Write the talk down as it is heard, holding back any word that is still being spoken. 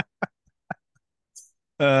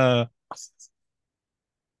Uh,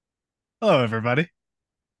 Hello, everybody.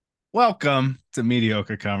 Welcome to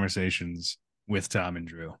Mediocre Conversations with Tom and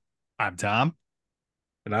Drew. I'm Tom.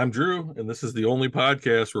 And I'm Drew, and this is the only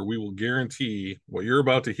podcast where we will guarantee what you're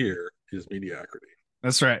about to hear is mediocrity.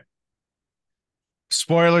 That's right.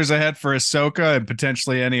 Spoilers ahead for Ahsoka and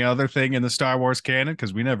potentially any other thing in the Star Wars canon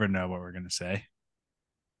because we never know what we're going to say.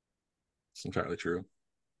 It's entirely true.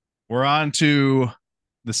 We're on to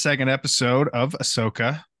the second episode of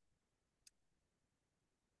Ahsoka,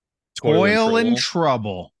 Toil and Toil and Trouble.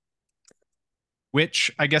 Trouble,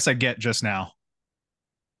 which I guess I get just now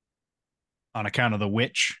on account of the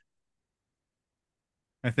witch,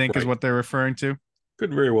 I think is Right. what they're referring to.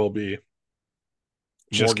 Could very well be.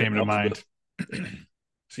 Just Morgan came to mind. Elsbeth.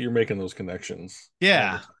 So you're making those connections all the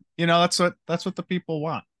Yeah. time. That's what the people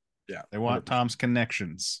want. Yeah, They want 100%. Tom's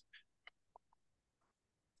connections.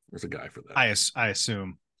 There's a guy for that. I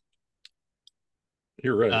assume.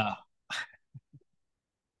 You're right. Uh,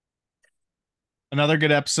 Another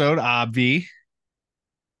good episode. Obvi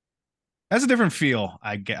has a different feel.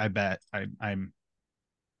 I bet I'm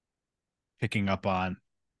picking up on.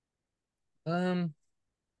 Um,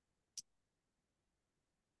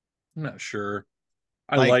 I'm not sure.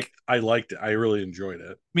 Like I liked it. I really enjoyed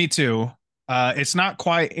it. me too. It's not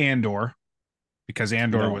quite Andor because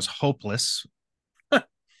Andor was No, hopeless,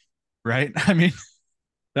 right? I mean,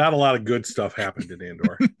 not a lot of good stuff happened in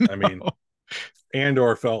Andor. I mean, no.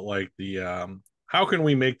 Andor felt like the how can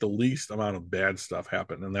we make the least amount of bad stuff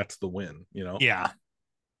happen, and that's the win, you know. Yeah,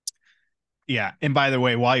 yeah. And by the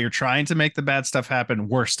way, while you're trying to make the bad stuff happen,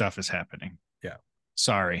 worse stuff is happening. Yeah,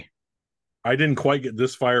 Sorry. I didn't quite get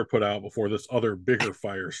this fire put out before this other bigger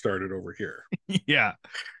fire started over here. Yeah,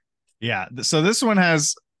 yeah. So this one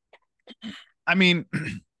has. I mean,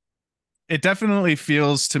 it definitely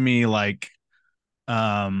feels to me like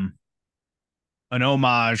um an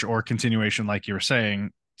homage or continuation, like you were saying,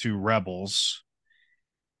 to Rebels.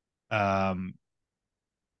 Um,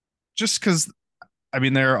 just because I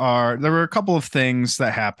mean there were a couple of things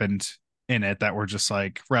that happened in it that were just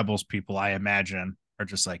like Rebels people, I imagine, are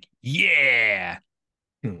just like, yeah,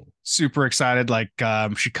 Hmm. super excited. Like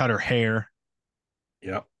she cut her hair.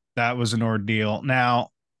 Yep. That was an ordeal.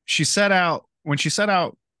 Now she set out when she set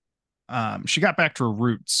out, she got back to her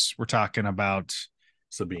roots. We're talking about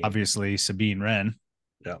Sabine. obviously Sabine Wren.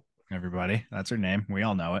 Yep. Everybody, that's her name. We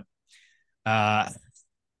all know it. Uh,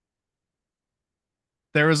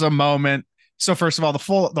 there was a moment. So first of all,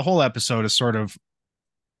 the whole episode is sort of,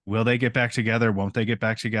 will they get back together? Won't they get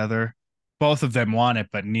back together? Both of them want it,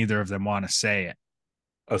 but neither of them want to say it.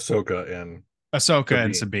 Ahsoka and Ahsoka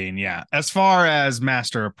and Sabine. Sabine, yeah. As far as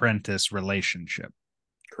master apprentice relationship,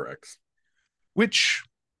 Correct. which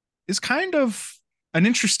is kind of an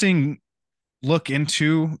interesting look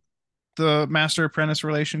into the master apprentice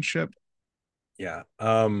relationship. Yeah.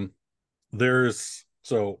 There's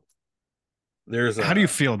so there's How do you a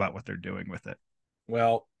feel about what they're doing with it?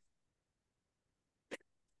 well,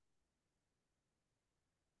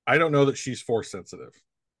 I don't know that she's force sensitive.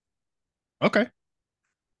 Okay,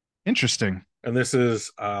 interesting. And this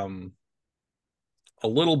is a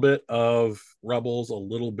little bit of Rebels, a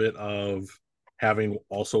little bit of having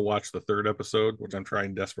also watched the third episode, which I'm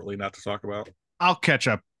trying desperately not to talk about. I'll catch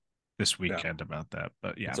up this Yeah, weekend about that,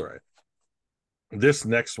 but yeah. that's all right.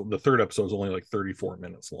 The third episode is only like 34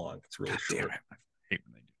 minutes long. It's really God damn short. it. I hate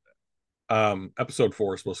when they do Episode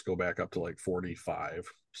 4 is supposed to go back up to like 45,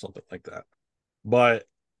 something like that. But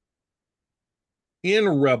in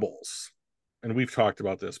Rebels, and we've talked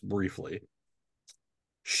about this briefly,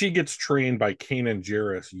 she gets trained by Kanan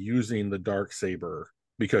Jarrus using the dark saber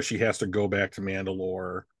because she has to go back to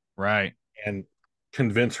Mandalore that. Right. and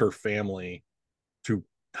convince her family to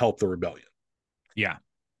help the rebellion. Yeah.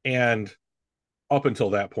 And up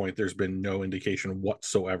until that point, there's been no indication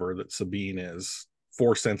whatsoever that Sabine is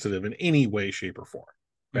force sensitive in any way, shape, or form.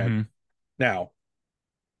 Okay. Mm-hmm. Now,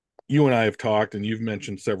 you and I have talked, and you've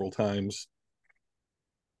mentioned several times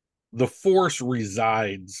the force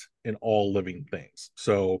resides in all living things.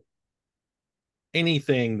 So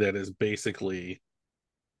anything that is basically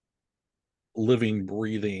living,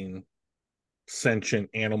 breathing, sentient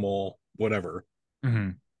animal, whatever, Mm-hmm.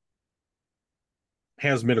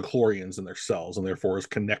 has midichlorians in their cells and therefore is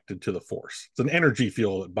connected to the force. It's an energy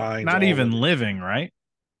field that binds Not all even living. living, right?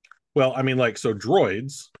 Well, I mean, like, so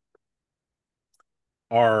droids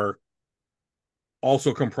are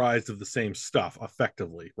also comprised of the same stuff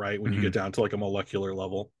effectively, right? When you Mm-hmm. get down to like a molecular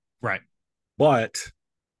level, Right. but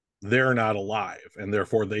they're not alive and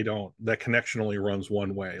therefore they don't, that connection only runs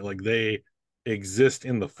one way. Like they exist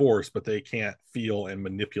in the force, but they can't feel and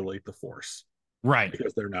manipulate the force Right.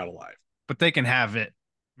 because they're not alive. But they can have it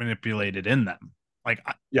manipulated in them. Like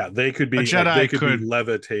Yeah, they could a be like they Jedi could be could,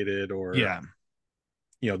 levitated, or yeah,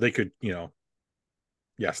 they could,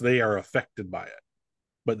 yes, they are affected by it,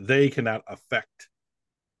 but they cannot affect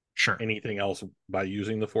sure. anything else by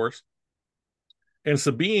using the Force. And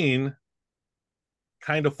Sabine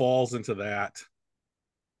kind of falls into that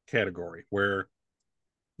category where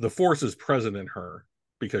the Force is present in her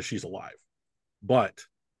because she's alive, but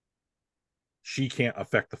she can't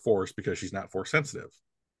affect the Force because she's not Force sensitive.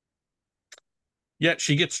 Yet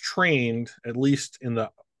she gets trained, at least in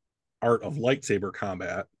the art of lightsaber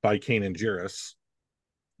combat, by Kanan Jarrus,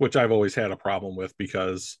 which I've always had a problem with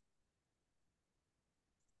because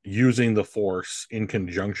using the Force in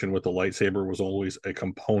conjunction with the lightsaber was always a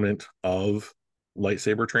component of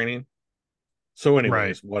lightsaber training. So, Right.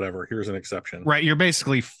 anyways, whatever. Here's an exception. Right. You're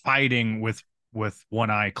basically fighting with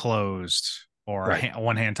one eye closed or Right.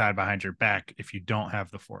 one hand tied behind your back if you don't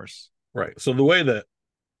have the force. Right. So the way that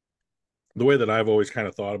I've always kind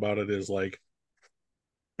of thought about it is like,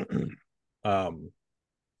 um,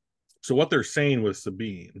 so what they're saying with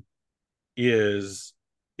Sabine is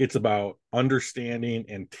it's about understanding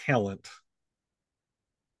and talent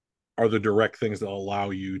are the direct things that allow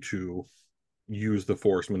you to use the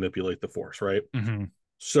Force, manipulate the Force, right? Mm-hmm.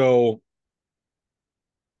 So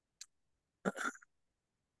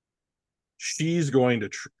she's going to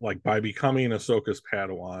like by becoming Ahsoka's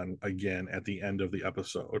Padawan again at the end of the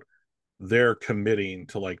episode, they're committing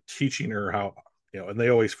to like teaching her how, and they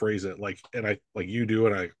always phrase it like, and I like you do,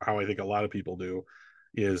 and how I think a lot of people do,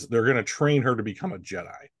 is they're going to train her to become a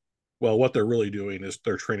Jedi. Well, what they're really doing is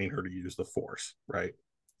they're training her to use the Force, right?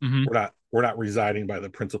 Mm-hmm. We're not residing by the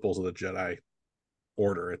principles of the Jedi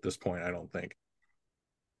Order at this point, I don't think.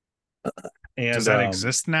 Does And that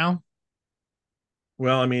exist now?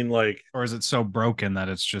 well, I mean, like, Or is it so broken that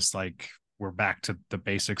it's just like we're back to the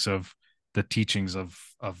basics of the teachings of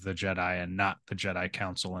the Jedi and not the Jedi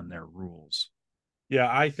Council and their rules? yeah,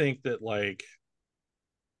 I think that like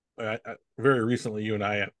very recently, you and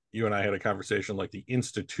I had a conversation like the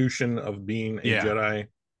institution of being a Yeah. Jedi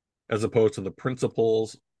as opposed to the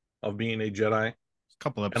principles of being a Jedi. A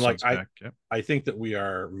couple And like episodes back. Yep. I think that we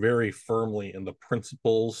are very firmly in the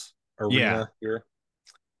principles Yeah. arena here,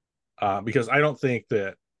 because I don't think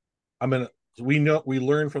that I mean we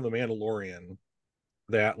learned from the Mandalorian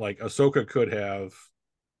that like Ahsoka could have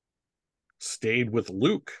stayed with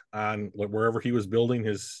Luke on like, wherever he was building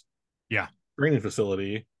his Yeah. training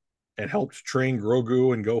facility and helped train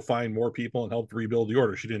Grogu and go find more people and helped rebuild the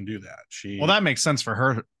order. She didn't do that. Well, that makes sense for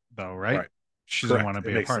her though, right? Right. She doesn't want Correct. to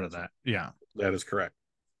It be a makes part of sense. that. Yeah. That is correct.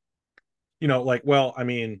 Like, well, I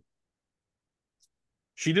mean,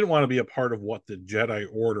 she didn't want to be a part of what the Jedi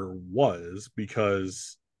Order was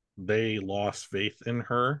because they lost faith in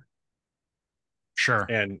her. Sure.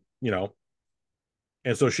 And,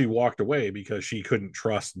 and so she walked away because she couldn't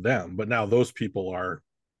trust them. But now those people are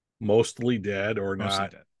mostly dead or Mostly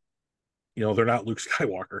not. dead. They're not Luke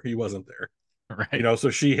Skywalker. He wasn't there. Right. So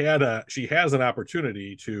she has an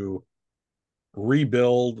opportunity to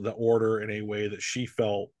rebuild the order in a way that she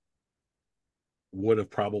felt would have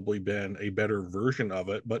probably been a better version of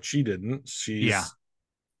it, but she didn't. Yeah.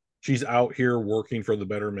 She's out here working for the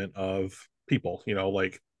betterment of people,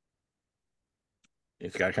 like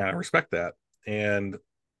it's got to kind of respect that. And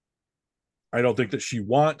I don't think that she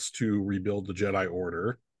wants to rebuild the Jedi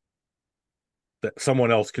Order. That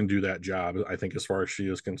someone else can do that job, I think, as far as she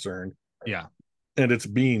is concerned. Yeah. And it's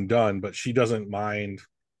being done, but she doesn't mind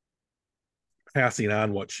passing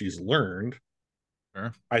on what she's learned.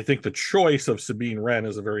 Sure. I think the choice of Sabine Wren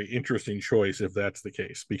is a very interesting choice if that's the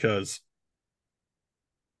case, because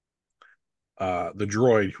the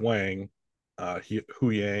droid Huang, Hu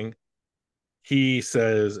Yang, he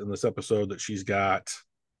says in this episode that she's got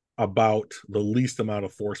about the least amount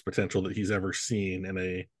of force potential that he's ever seen in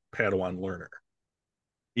a Padawan learner.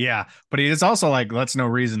 Yeah. But it's also like that's no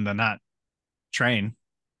reason to not train.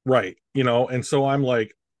 Right. And so I'm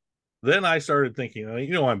like, then I started thinking,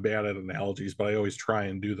 I'm bad at analogies, but I always try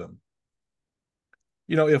and do them.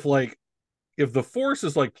 If the force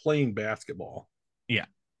is like playing basketball, Yeah.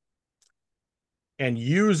 and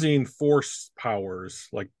using force powers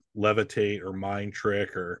like levitate or mind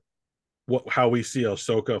trick or how we see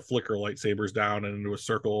Ahsoka flicker lightsabers down and into a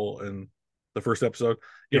circle in the first episode.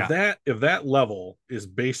 If Yeah. that level is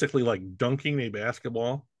basically like dunking a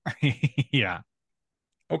basketball, Yeah.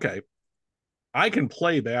 okay, I can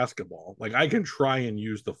play basketball. Like I can try and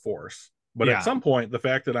use the force. But at Yeah. some point, the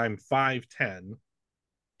fact that I'm 5'10"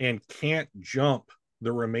 and can't jump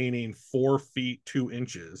the remaining 4 feet 2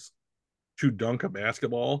 inches to dunk a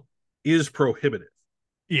basketball is prohibitive.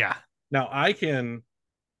 Yeah. Now I can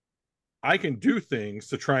I can do things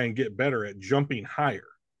to try and get better at jumping higher.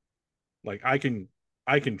 Like I can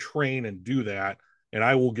train and do that, and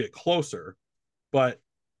I will get closer. But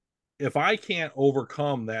if I can't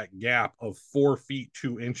overcome that gap of 4 feet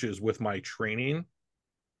 2 inches with my training,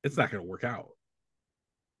 it's not going to work out.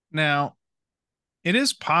 Now, it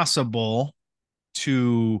is possible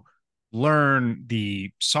to learn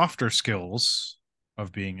the softer skills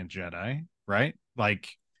of being a Jedi, right? Like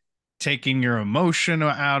taking your emotion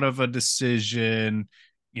out of a decision,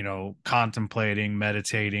 contemplating,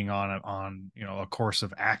 meditating on a course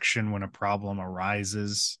of action when a problem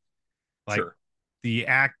arises. Like Sure. the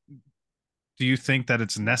act do you think that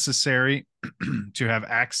it's necessary to have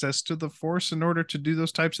access to the force in order to do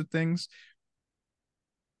those types of things?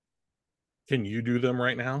 Can you do them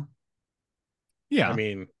right now? I Yeah.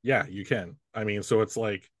 mean, yeah, you can. I mean, so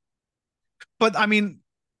But I mean,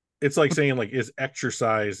 it's like saying like is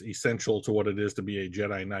exercise essential to what it is to be a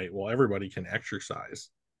Jedi Knight? Well, everybody can exercise.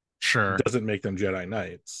 sure. Doesn't make them Jedi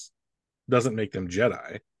Knights. Doesn't make them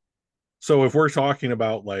Jedi. So if we're talking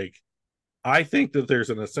about like I think that there's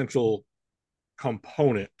an essential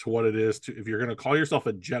component to what it is to if you're going to call yourself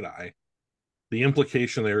a Jedi, the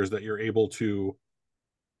implication there is that you're able to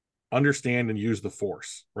understand and use the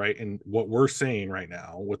force, right? And what we're saying right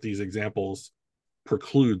now with these examples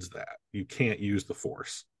precludes that. You can't use the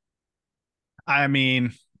force. I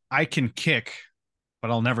mean, I can kick, but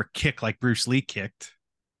I'll never kick like Bruce Lee kicked,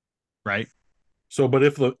 right? So, but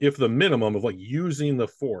if the minimum of like using the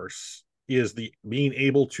force is the being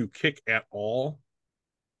able to kick at all,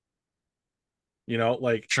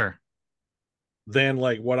 like Sure. then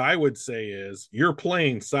like what I would say is you're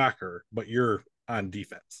playing soccer, but you're on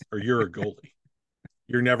defense or you're a goalie.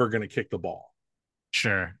 You're never going to kick the ball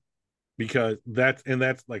Sure. because that's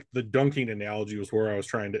like the dunking analogy was where I was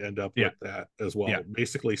trying to end up Yeah. with that as Yeah. well.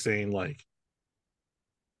 Basically saying like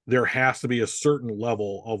there has to be a certain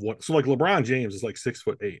level of what so like LeBron James is like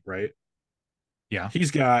 6'8", right? Yeah.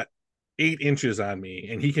 He's got 8 inches on me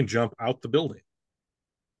and he can jump out the building.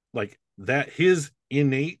 Like that his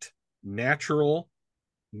innate natural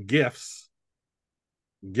gifts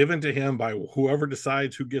given to him by whoever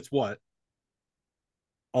decides who gets what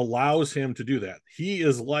allows him to do that. He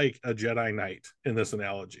is like a Jedi Knight in this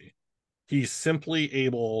analogy. He's simply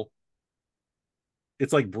able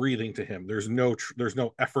it's like breathing to him. There's no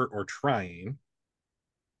effort or trying,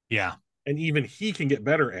 Yeah. and even he can get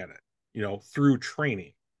better at it, through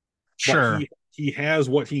training. But Sure. he has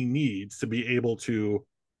what he needs to be able to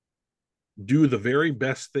do the very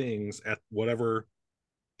best things at whatever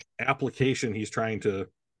application he's trying to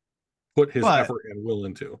put his But effort and will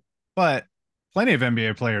into. but plenty of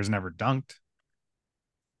NBA players never dunked.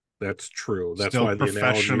 That's true. That's Still why the analogy is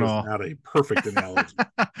professional. not a perfect analogy.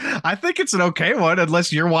 I think it's an okay one,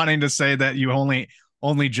 unless you're wanting to say that you only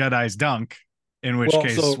Jedi's dunk, in which Well,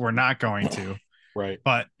 case so we're not going to. right.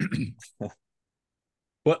 But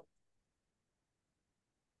But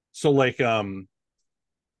so like I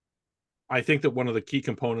think that one of the key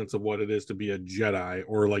components of what it is to be a Jedi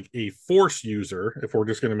or like a force user, if we're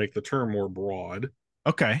just going to make the term more broad,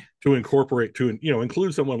 okay. to incorporate to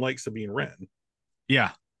include someone like Sabine Wren,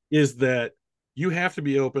 Yeah. is that you have to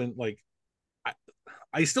be open. Like I,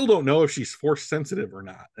 I still don't know if she's force sensitive or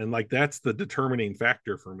not, and like that's the determining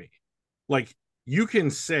factor for me. Like you can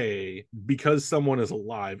say because someone is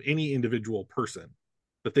alive, any individual person,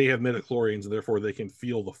 that they have midichlorians and therefore they can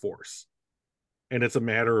feel the force, and it's a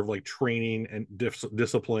matter of like training and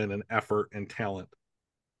discipline and effort and talent.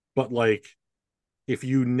 But like if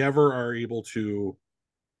you never are able to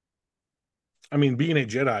I mean, being a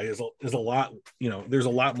Jedi is a lot. There's a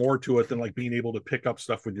lot more to it than like being able to pick up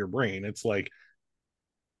stuff with your brain. It's like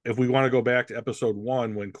if we want to go back to episode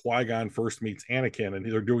 1 when Qui-Gon first meets Anakin and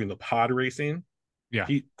they're doing the pod racing, Yeah.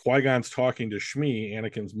 Qui-Gon's talking to Shmi,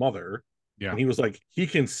 Anakin's mother, Yeah. and he was like, he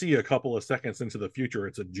can see a couple of seconds into the future.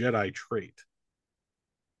 It's a Jedi trait.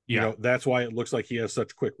 Yeah. That's why it looks like he has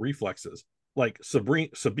such quick reflexes. Like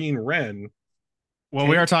Sabine Wren Well,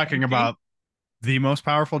 we can are talking see. about the most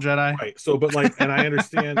powerful Jedi. Right. So, but like, and I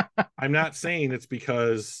understand, I'm not saying it's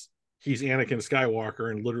because he's Anakin Skywalker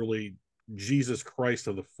and literally Jesus Christ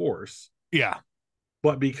of the Force, Yeah.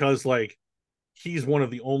 but because like he's one of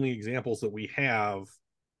the only examples that we have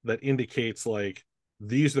that indicates like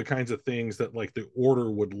these are the kinds of things that like the order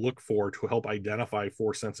would look for to help identify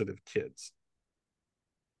force sensitive kids.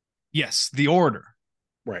 Yes. The Order.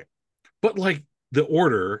 Right. But like the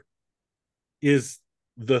order is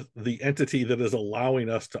the entity that is allowing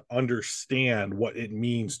us to understand what it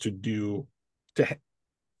means to do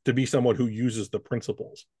to be someone who uses the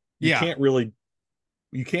principles. You Yeah. can't really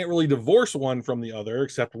You can't really divorce one from the other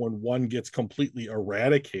except when one gets completely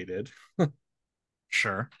eradicated.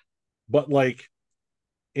 Sure. But like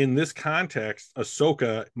in this context,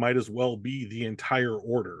 Ahsoka might as well be the entire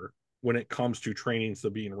order when it comes to training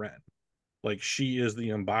Sabine Wren. Like she is the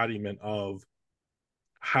embodiment of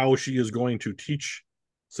how she is going to teach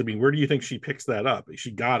Sabine. Where do you think she picks that up?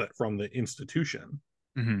 She got it from the institution,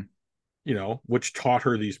 Mm-hmm. which taught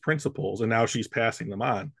her these principles, and now she's passing them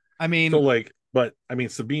on. I So mean, like, but I mean,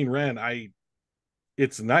 Sabine Wren,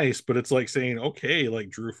 it's nice, but it's like saying, okay, like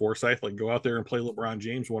Drew Forsyth, like go out there and play LeBron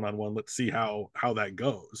James one on one. Let's see how that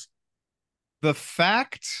goes. the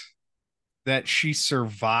fact that she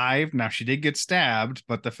survived, now she did get stabbed,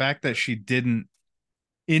 but the fact that she didn't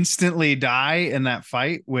instantly die in that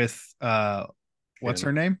fight with what's Shin,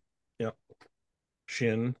 her name? yep,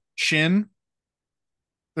 Shin, Shin,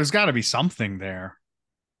 there's got to be something there,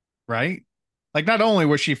 right? Like not only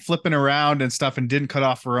was she flipping around and stuff and didn't cut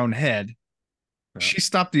off her own head, yeah. she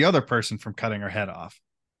stopped the other person from cutting her head off.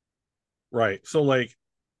 Right. So like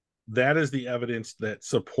that is the evidence that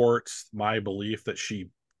supports my belief that she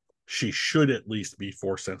should at least be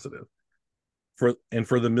force sensitive. For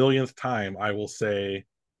the millionth time, I will say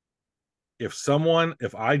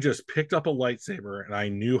if I just picked up a lightsaber and I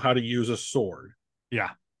knew how to use a sword Yeah.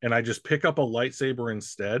 and I just pick up a lightsaber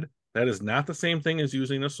instead, that is not the same thing as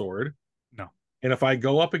using a sword. No. And if I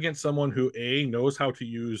go up against someone who A knows how to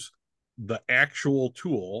use the actual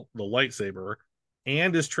tool, the lightsaber,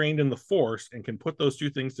 and is trained in the force and can put those two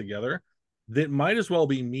things together, that might as well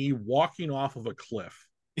be me walking off of a cliff.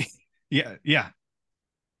 Yeah. Yeah.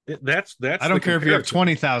 That's I the don't care if you have comparison.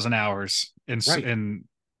 20,000 hours Right. in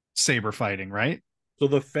saber fighting, right? So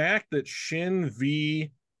the fact that Shin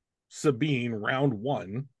v Sabine round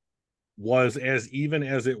one was as even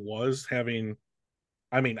as it was having,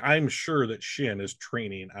 I mean, I'm sure that Shin is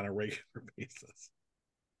training on a regular basis,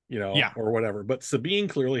 Yeah. or whatever. But Sabine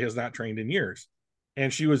clearly has not trained in years.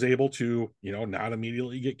 And she was able to, not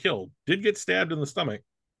immediately get killed. Did get stabbed in the stomach,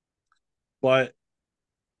 but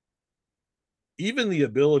even the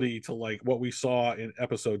ability to like what we saw in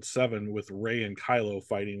episode 7 with Rey and Kylo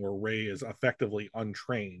fighting, where Rey is effectively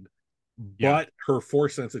untrained, Yeah. but her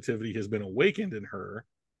force sensitivity has been awakened in her.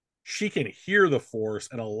 She can hear the force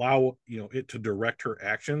and allow it to direct her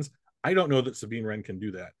actions. I don't know that Sabine Wren can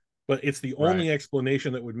do that, but it's the Right. only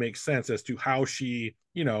explanation that would make sense as to how she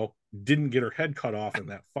didn't get her head cut off in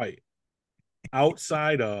that fight,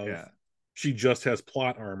 outside of Yeah. she just has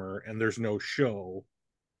plot armor and there's no show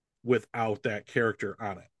without that character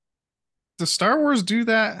on it. Does Star Wars do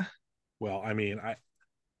that? Well, I mean,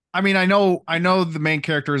 I mean, I know the main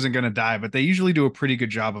character isn't going to die, but they usually do a pretty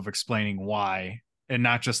good job of explaining why and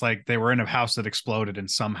not just like they were in a house that exploded and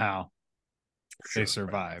somehow they sure, right.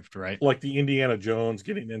 survived, right? Like the Indiana Jones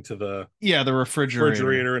getting into the Yeah, the refrigerator.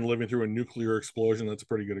 refrigerator and living through a nuclear explosion. That's a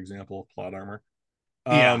pretty good example of plot armor.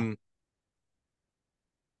 Yeah, Um,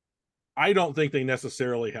 I don't think they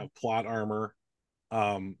necessarily have plot armor,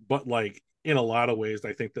 but like in a lot of ways,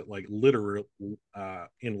 I think that like in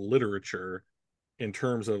literature, in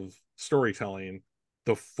terms of storytelling,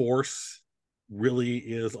 the Force really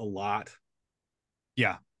is a lot.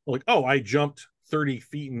 yeah, Like, oh, I jumped 30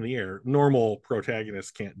 feet in the air. Normal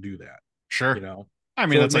protagonists can't do that, you sure. know. I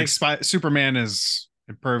mean, So it that's like makes Superman is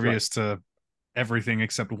right, impervious to everything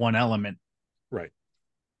except one element, right,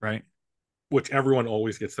 right? which everyone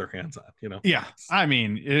always gets their hands on, Yeah, I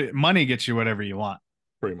mean, money gets you whatever you want.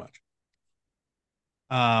 pretty much.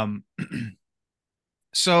 Um,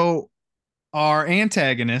 so our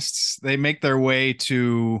antagonists they make their way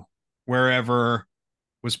to wherever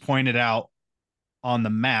was pointed out on the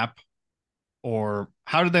map, or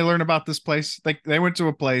how did they learn about this place? They went to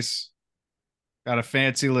a place, got a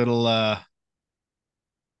fancy little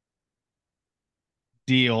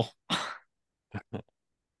deal.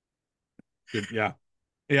 Good, yeah.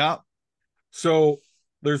 Yeah, So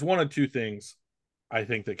there's one of two things I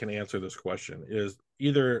think that can answer this question is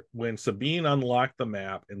either when Sabine unlocked the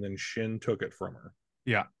map and then Shin took it from her.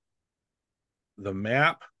 yeah, The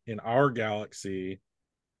map in our galaxy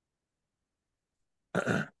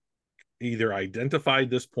either identified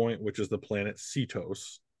this point, which is the planet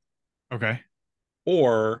Cetos, okay,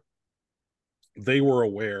 or they were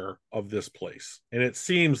aware of this place. And it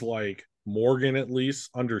seems like Morgan at least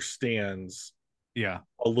understands yeah.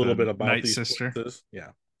 a little bit The about Night these Sister. places. Yeah.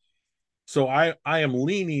 So I am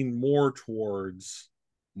leaning more towards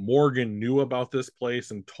Morgan knew about this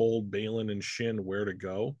place and told Balin and Shin where to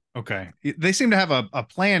go. Okay, they seem to have a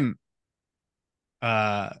plan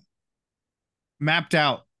uh mapped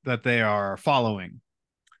out that they are following.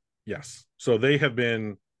 Yes. So they have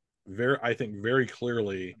been very, I think, very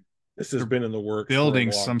clearly. This has They're been in the works for a building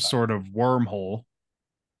long some time. sort of wormhole,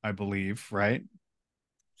 I believe, right?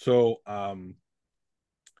 So,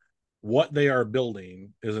 what they are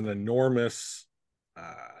building is an enormous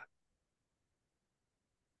uh,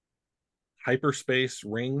 hyperspace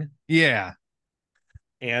ring. Yeah.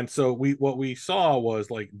 And so what we saw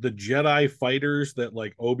was like the Jedi fighters that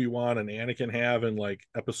like Obi-Wan and Anakin have in like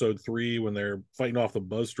episode 3 when they're fighting off the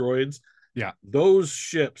buzz droids. Yeah. Those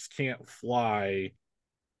ships can't fly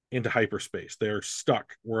into hyperspace. They're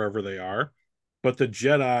stuck wherever they are. But the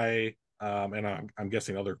Jedi, and I'm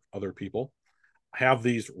guessing other people, have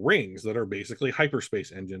these rings that are basically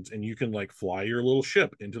hyperspace engines, and you can like fly your little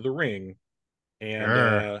ship into the ring, and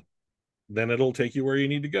Sure. then it'll take you where you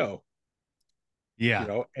need to go.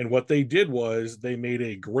 Yeah. And what they did was they made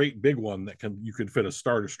a great big one that can you could fit a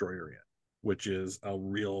star destroyer in, which is a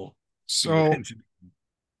real feat of So, engineering.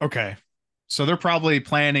 okay. So they're probably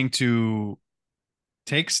planning to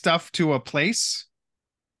take stuff to a place.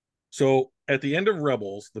 So at the end of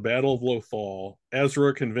Rebels, the Battle of Lothal,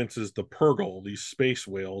 Ezra convinces the Purgle, these space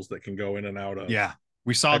whales that can go in and out of Yeah.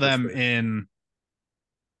 We saw them hyperspace. in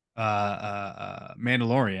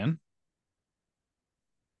Mandalorian,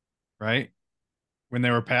 right? When they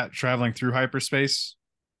were traveling through hyperspace,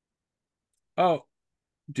 Oh,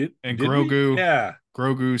 did and did we? Yeah,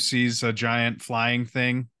 Grogu sees a giant flying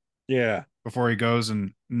thing yeah. before he goes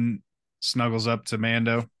and snuggles up to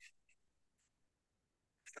Mando.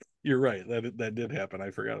 You're right. That did happen.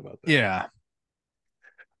 I forgot about that. Yeah.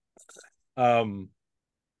 Um,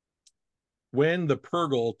 when the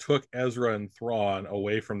Purgle took Ezra and Thrawn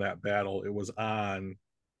away from that battle, it was on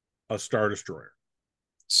a Star Destroyer.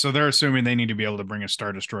 So they're assuming they need to be able to bring a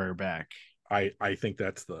Star Destroyer back. I think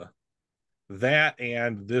that's that,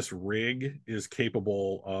 and this rig is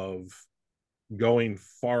capable of going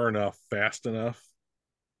far enough, fast enough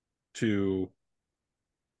to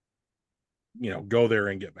go there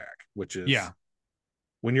and get back. Which is Yeah.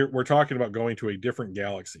 when we're talking about going to a different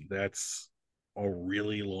galaxy, that's a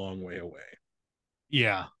really long way away.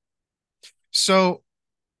 Yeah. So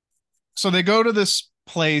they go to this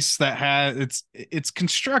place that has it's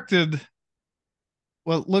constructed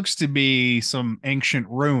what looks to be some ancient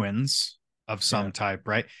ruins of Yeah, some type,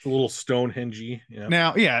 right? it's a little Stonehenge. Yeah,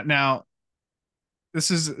 Now this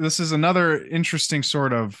is another interesting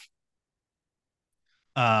sort of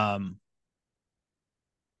um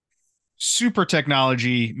super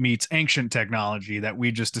technology meets ancient technology that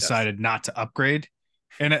we just yes. decided not to upgrade.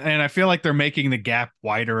 And I feel like they're making the gap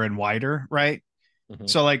wider and wider, right? Mm-hmm.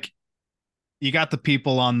 So like you got the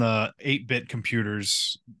people on the 8-bit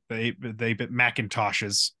computers, the 8-bit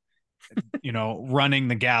Macintoshes, running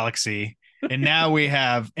the galaxy. And now we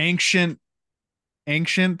have ancient and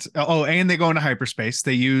they go into hyperspace.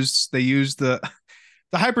 They use the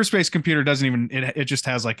hyperspace computer doesn't even it just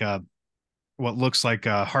has like a what looks like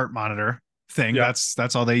a heart monitor thing. Yeah.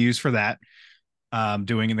 That's all they use for that.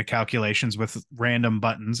 Doing in the calculations with random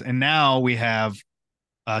buttons. And now we have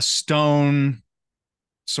a stone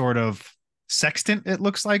sort of sextant, it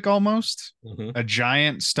looks like almost Mm-hmm. a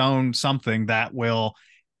giant stone something that will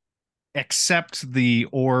accept the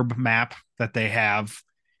orb map that they have,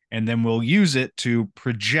 and then we'll use it to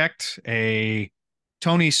project a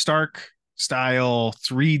Tony Stark style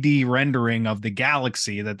 3D rendering of the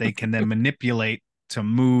galaxy that they can then manipulate to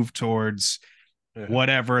move towards Uh-huh.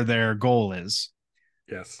 whatever their goal is.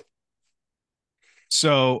 Yes.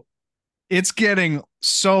 So it's getting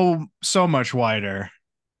so much wider,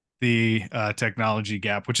 the technology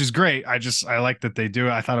gap, which is great. I like that they do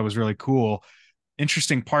it. I thought it was really cool.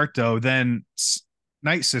 Interesting part though, then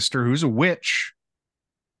Night Sister, who's a witch,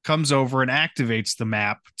 comes over and activates the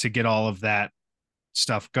map to get all of that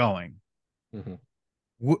stuff going.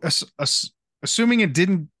 Mm-hmm. Assuming it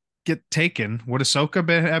didn't get taken, would Ahsoka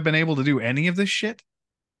have been able to do any of this shit?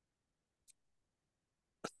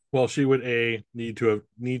 Well, she would need to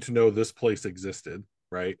know this place existed,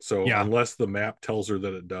 right? So Yeah, unless the map tells her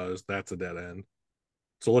that it does, that's a dead end.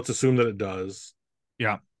 So let's assume that it does.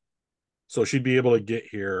 yeah, So she'd be able to get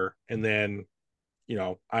here, and then,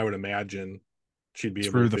 I would imagine she'd be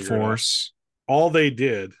able through to the figure it out. Force. All they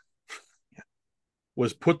did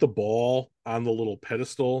was put the ball on the little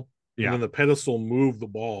pedestal, and Yeah, then the pedestal moved the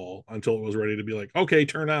ball until it was ready to be like, okay,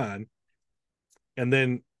 turn on. And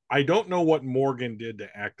then I don't know what Morgan did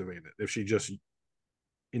to activate it. If she just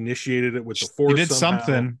initiated it with the she force did somehow.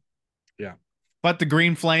 something, Yeah. but the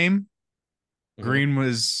green flame. Mm-hmm. Green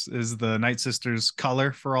is the Night Sisters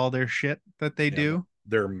color for all their shit that they Yeah. do.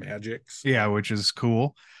 Their magics. Yeah, Yeah. which is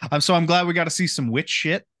cool. So I'm glad we got to see some witch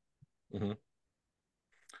shit, Mm-hmm.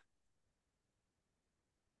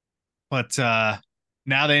 but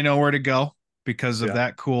now they know where to go. because of Yeah,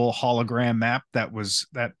 that cool hologram map that it was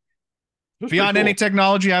pretty beyond any cool.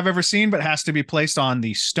 technology I've ever seen, but has to be placed on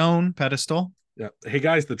the stone pedestal. Yeah. Hey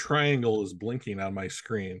guys, the triangle is blinking on my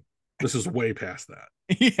screen. This is way past that.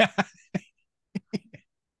 Yeah.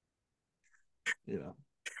 You know.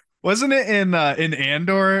 Wasn't it in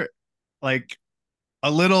Andor, like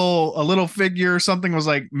a little figure or something was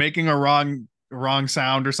like making a wrong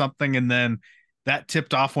sound or something, and then that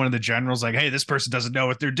tipped off one of the generals like, hey, this person doesn't know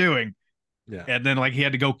what they're doing. Yeah. And then like he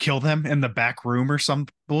had to go kill them in the back room or some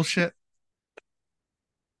bullshit.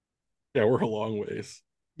 Yeah, we're a long ways.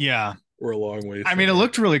 Yeah. We're a long ways I from mean, it there.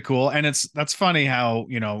 looked really cool. And that's funny how,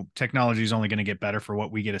 technology is only going to get better for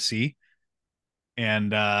what we get to see.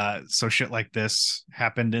 And so shit like this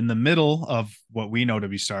happened in the middle of what we know to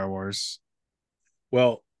be Star Wars.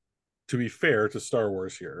 Well, to be fair to Star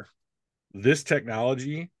Wars here, this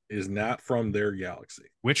technology is not from their galaxy.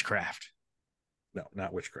 Witchcraft, No,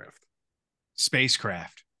 not witchcraft.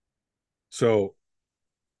 spacecraft. So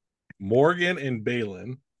Morgan and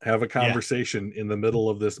Balin have a Yeah. conversation in the middle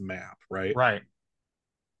of this map, right? Right.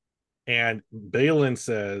 And Balin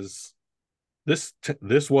says,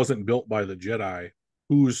 this wasn't built by the Jedi.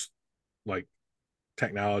 Whose like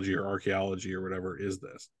technology or archaeology or whatever is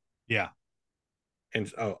this?" Yeah.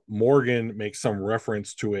 And Morgan makes some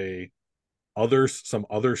reference to some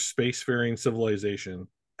other spacefaring civilization,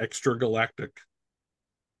 extragalactic,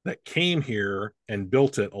 that came here and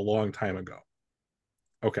built it a long time ago.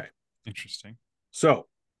 Okay, Interesting. so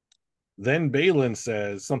then Balin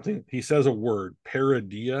says something. He says a word,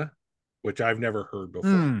 paradia, which I've never heard before,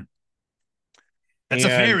 Hmm. That's a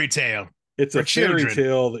and fairy tale it's for a fairy children.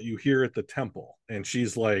 tale that you hear at the temple. And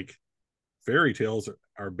she's like, "Fairy tales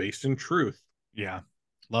are based in truth." Yeah.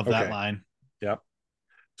 Love that Okay, line. yep.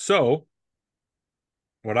 So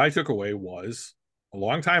what I took away was a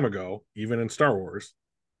long time ago, even in Star Wars,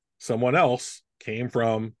 someone else came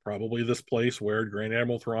from probably this place where Grand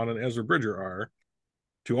Admiral Thrawn and Ezra Bridger are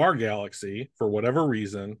to our galaxy for whatever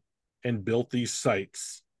reason and built these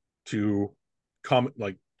sites to come,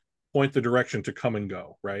 like, point the direction to come and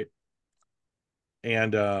go, right?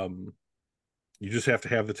 And you just have to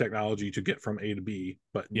have the technology to get from A to B,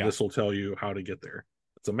 but Yeah. this will tell you how to get there.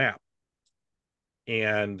 It's a map.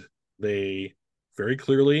 And they very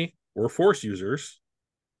clearly were Force users.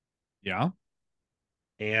 Yeah.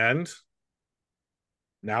 And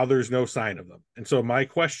now there's no sign of them. And so my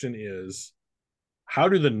question is, how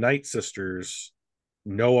do the Night Sisters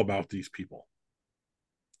know about these people?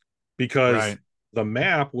 Because Right. the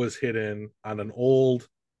map was hidden on an old,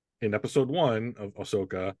 in episode 1 of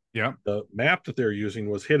Ahsoka, Yeah. the map that they're using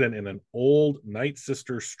was hidden in an old Night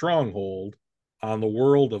Sister stronghold on the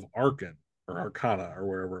world of Arkan or Arcana or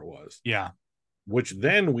wherever it was, Yeah. which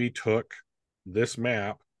then we took this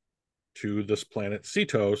map to this planet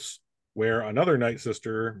Cetos, where another Night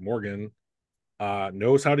Sister, Morgan,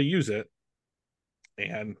 knows how to use it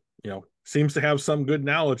and seems to have some good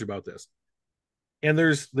knowledge about this. And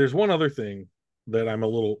there's one other thing that I'm a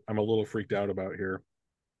little freaked out about here.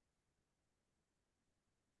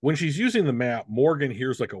 When she's using the map, Morgan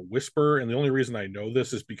hears like a whisper, and the only reason I know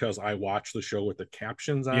this is because I watch the show with the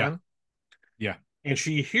captions Yeah. on, Yeah. and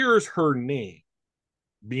she hears her name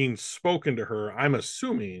being spoken to her, I'm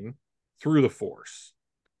assuming through the Force.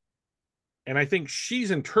 And I think she's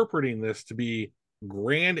interpreting this to be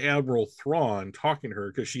Grand Admiral Thrawn talking to her,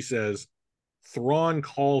 because she says, "Thrawn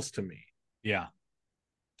calls to me." Yeah.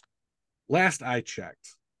 Last I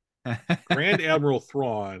checked, Grand Admiral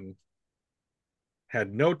Thrawn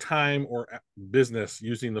had no time or business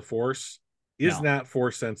using the Force, is No. not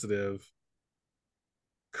Force sensitive,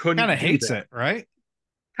 Kind couldn't of do hates that. it, right?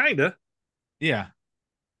 Kinda. Yeah.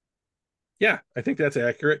 Yeah, I think that's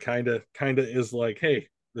accurate. Kinda is like, hey,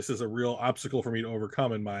 this is a real obstacle for me to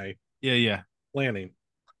overcome in my Yeah. Yeah. planning.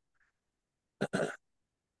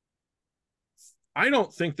 I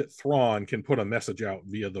don't think that Thrawn can put a message out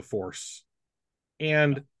via the Force.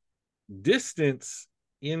 And distance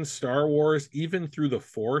in Star Wars, even through the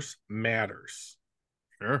Force, matters.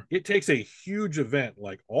 Sure. It takes a huge event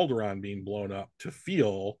like Alderaan being blown up to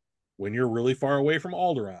feel when you're really far away from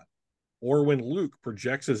Alderaan, or when Luke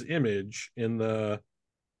projects his image in the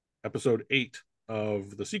episode 8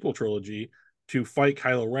 of the sequel trilogy to fight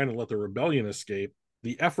Kylo Ren and let the rebellion escape.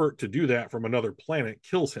 The effort to do that from another planet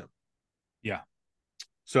kills him. Yeah.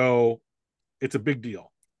 So it's a big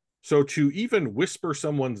deal. So to even whisper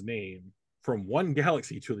someone's name from one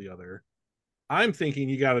galaxy to the other, I'm thinking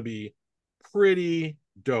you got to be pretty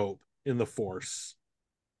dope in the Force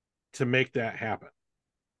to make that happen.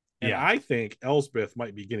 And Yeah. I think Elsbeth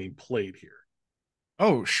might be getting played here,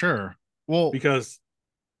 Oh, sure. Well, because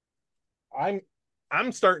I'm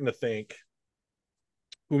I'm starting to think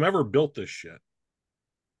whomever built this shit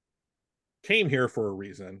came here for a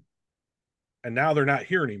reason, and now they're not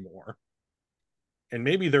here anymore. And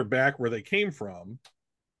maybe they're back where they came from,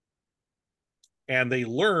 and they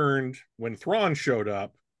learned when Thrawn showed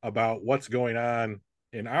up about what's going on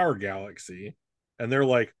in our galaxy, and they're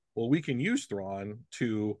like, well, we can use Thrawn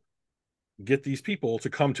to get these people to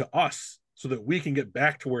come to us so that we can get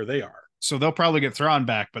back to where they are. So they'll probably get Thrawn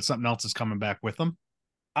back, but something else is coming back with them.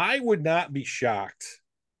 I would not be shocked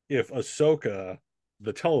if Ahsoka,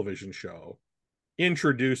 the television show,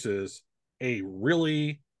 introduces a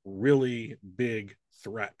really, really big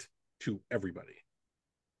threat to everybody.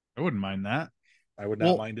 I wouldn't mind that. I would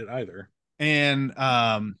not mind it either. And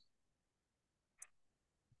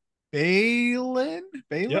Balin,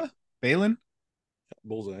 Yep. Balin,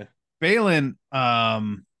 Bullseye. Balin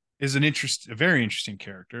is a very interesting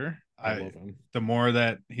character. I love him. The more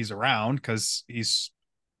that he's around, because he's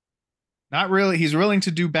willing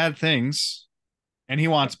to do bad things, and he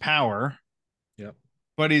wants power. Yep.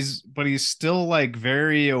 But he's still like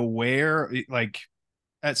very aware. Like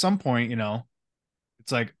at some point,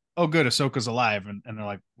 it's like, oh, good, Ahsoka's alive, and they're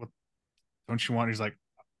like, what? Don't you want? He's like,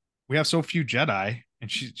 we have so few Jedi,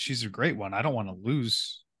 and she's a great one. I don't want to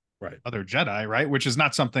lose other Jedi, right? Which is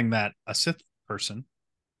not something that a Sith person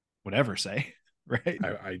would ever say, right?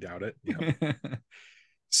 I doubt it. Yep.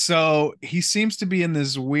 So he seems to be in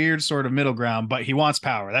this weird sort of middle ground, but he wants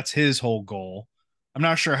power. That's his whole goal. I'm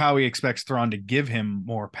not sure how he expects Thrawn to give him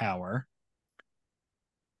more power.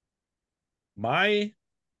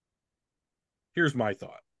 Here's my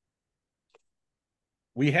thought.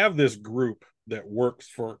 We have this group that works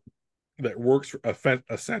for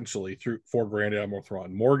essentially for Grand Admiral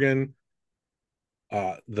Thrawn. Morgan,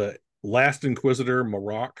 the last Inquisitor,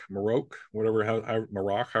 Marok,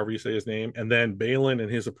 however you say his name, and then Balin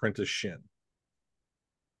and his apprentice Shin.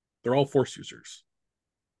 They're all Force users.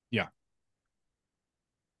 Yeah.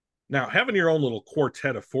 Now, having your own little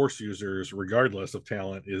quartet of Force users, regardless of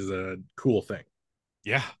talent, is a cool thing.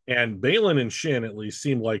 Yeah. And Balin and Shin at least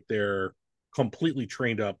seem like they're completely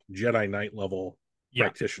trained up Jedi Knight level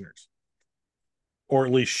practitioners. Or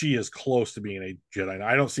at least she is close to being a Jedi.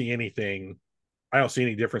 I don't see any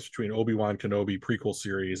difference between Obi-Wan Kenobi prequel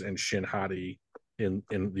series and Shin Hati in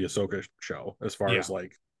the Ahsoka show as far as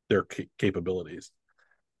like their capabilities.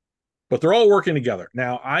 But they're all working together.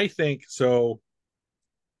 Now, I think so.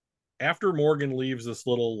 After Morgan leaves this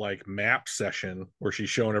little like map session where she's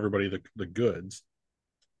showing everybody the goods,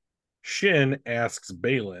 Shin asks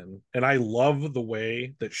Balin, and I love the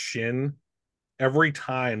way that Shin, every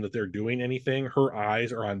time that they're doing anything, her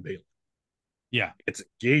eyes are on Balin. Yeah. It's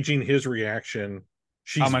gauging his reaction.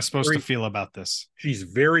 How am I supposed to feel about this? She's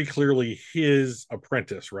very clearly his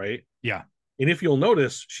apprentice, right? Yeah. And if you'll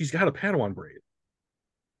notice, she's got a Padawan braid.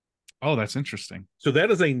 Oh, that's interesting. So that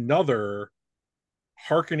is another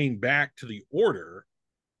hearkening back to the Order,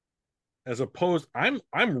 as opposed. I'm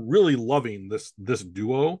really loving this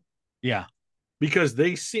duo. Yeah. Because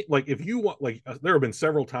they see, like, if you want, like, there have been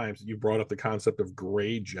several times that you brought up the concept of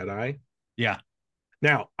gray Jedi. Yeah.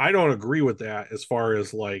 Now, I don't agree with that as far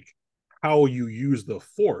as like how you use the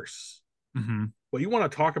Force. Mm-hmm. But you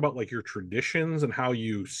want to talk about like your traditions and how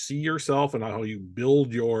you see yourself and how you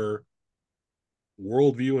build your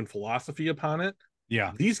worldview and philosophy upon it.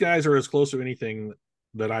 Yeah. These guys are as close to anything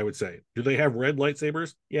that I would say. Do they have red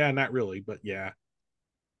lightsabers? Yeah, not really, but yeah.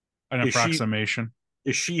 An approximation.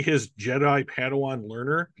 Is she his Jedi Padawan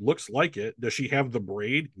learner? Looks like it. Does she have the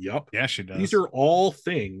braid? Yup. Yeah, she does. These are all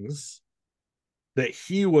things that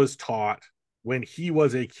he was taught when he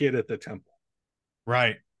was a kid at the temple.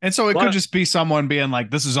 Right. And so it could just be someone being like,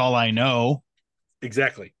 this is all I know.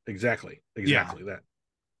 Exactly that.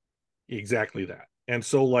 And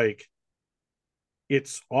so like,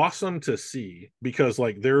 it's awesome to see because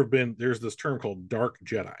like there's this term called dark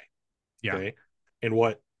Jedi. Yeah. Okay. And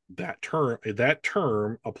what that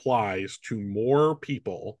term applies to more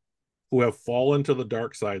people who have fallen to the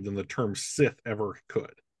dark side than the term Sith ever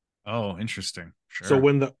could. Oh, interesting. Sure. So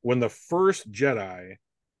when the first Jedi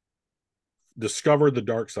discovered the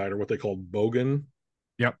dark side, or what they called Bogan,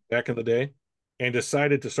 back in the day, and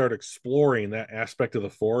decided to start exploring that aspect of the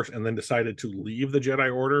Force, and then decided to leave the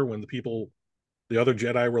Jedi Order when the other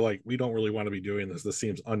Jedi were like, we don't really want to be doing this. This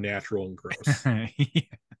seems unnatural and gross.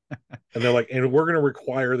 And they're like, and we're going to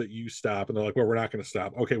require that you stop. And they're like, well, we're not going to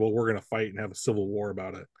stop. Okay, well, we're going to fight and have a civil war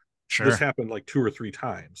about it. Sure. This happened like 2 or 3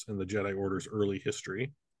 times in the Jedi Order's early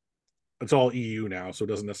history. It's all EU now, so it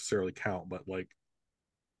doesn't necessarily count. But like,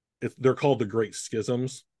 they're called the Great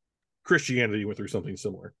Schisms. Christianity went through something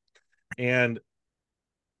similar. And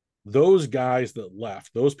those guys that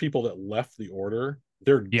left, those people that left the Order,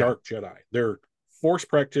 they're dark Jedi. They're Force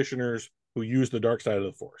practitioners who use the dark side of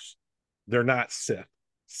the Force. They're not Sith.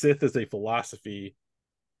 Sith is a philosophy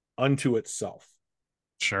unto itself.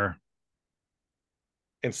 Sure.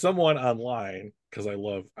 And someone online, because I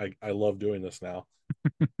love doing this now,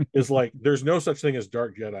 is like, there's no such thing as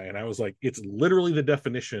dark Jedi. And I was like, it's literally the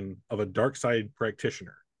definition of a dark side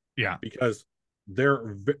practitioner, Yeah. because there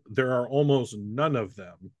are almost none of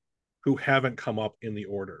them who haven't come up in the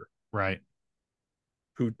order. Right.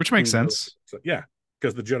 Who Which makes who sense. so, yeah,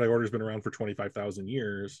 because the Jedi Order's been around for 25,000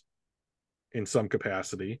 years in some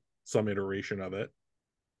capacity, some iteration of it,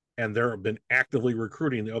 and they've been actively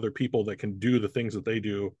recruiting the other people that can do the things that they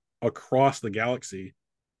do across the galaxy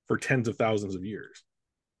for tens of thousands of years.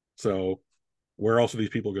 So where else are these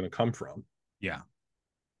people going to come from? Yeah.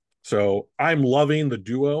 So I'm loving the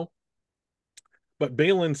duo, but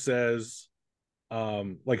Balin says,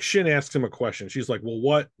 like Shin asks him a question. She's like,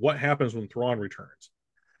 well, what happens when Thrawn returns?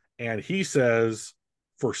 And he says,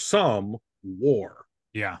 for some, war.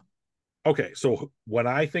 Yeah. Okay, so when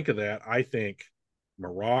I think of that, I think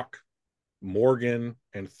Marok, Morgan,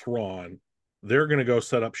 and Thrawn. They're going to go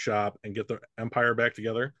set up shop and get the Empire back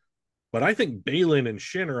together. But I think Balin and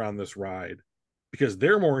Shin are on this ride because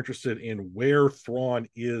they're more interested in where Thrawn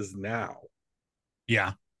is now.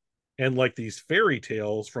 Yeah. And like these fairy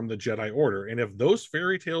tales from the Jedi Order. And if those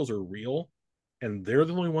fairy tales are real and they're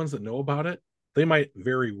the only ones that know about it, they might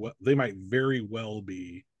very well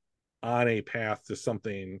be on a path to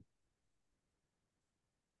something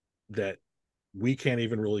that we can't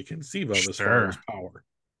even really conceive of as far as Sure. power.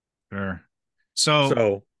 Sure. So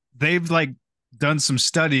So they've like done some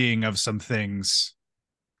studying of some things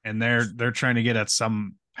and they're trying to get at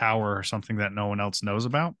some power or something that no one else knows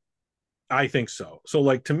about. I think so. So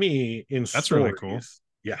like to me in That's really cool. stories,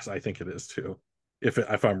 yes, I think it is too.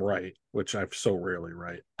 If I'm right, which I'm so rarely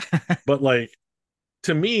right. But like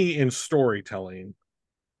to me in storytelling,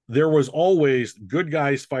 there was always good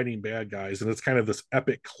guys fighting bad guys, and it's kind of this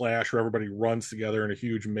epic clash where everybody runs together in a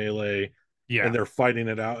huge melee and Yeah. they're fighting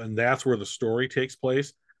it out, and that's where the story takes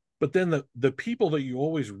place. But then the people that you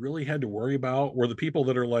always really had to worry about were the people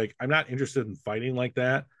that are like, I'm not interested in fighting like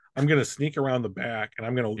that. I'm going to sneak around the back and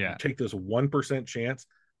I'm going to Yeah. take this 1% chance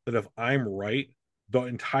that if I'm right, the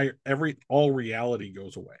entire every all reality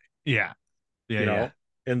goes away, Yeah. Yeah. you Yeah. know.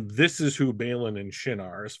 And this is who Balin and Shin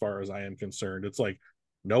are, as far as I am concerned. It's like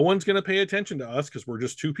no one's going to pay attention to us because we're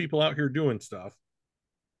just two people out here doing stuff.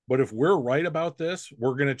 But if we're right about this,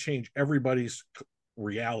 we're going to change everybody's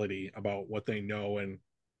reality about what they know and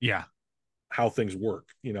Yeah. how things work,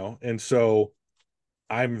 you know? And so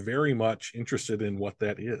I'm very much interested in what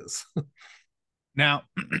that is. Now,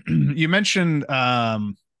 you mentioned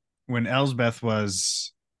when Elsbeth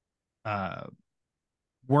was uh,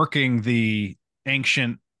 working the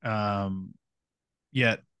ancient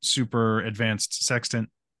yet super advanced sextant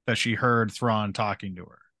that she heard Thrawn talking to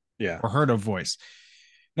her Yeah. or heard a voice.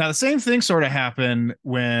 Now, the same thing sort of happened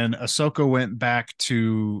when Ahsoka went back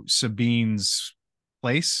to Sabine's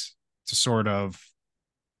place to sort of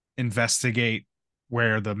investigate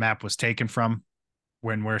where the map was taken from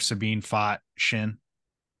where Sabine fought Shin.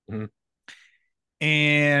 Mm-hmm.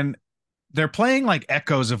 And they're playing like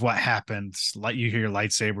echoes of what happened. Like you hear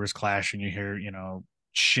lightsabers clash and you hear,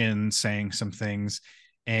 Shin saying some things.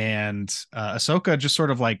 And Ahsoka just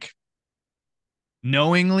sort of like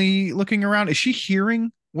knowingly looking around. Is she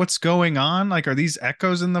hearing what's going on? Like, are these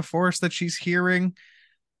echoes in the force that she's hearing?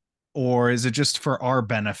 Or is it just for our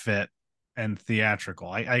benefit and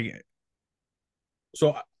theatrical?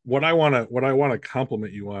 So what I want to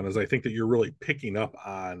compliment you on is I think that you're really picking up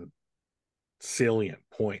on salient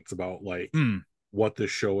points about like hmm, what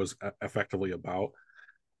this show is effectively about.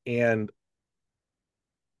 And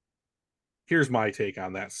here's my take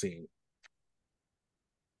on that scene.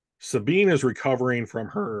 Sabine is recovering from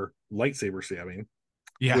her lightsaber stabbing,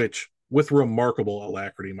 yeah. which with remarkable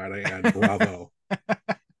alacrity, might I add, bravo.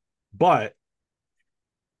 But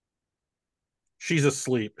she's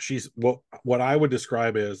asleep. She's what I would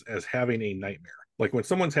describe as having a nightmare. Like when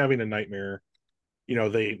someone's having a nightmare,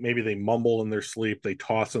 they mumble in their sleep, they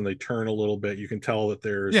toss and they turn a little bit. You can tell that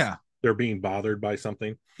Yeah. they're being bothered by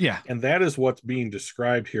something. Yeah. And that is what's being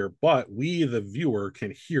described here. But we, the viewer,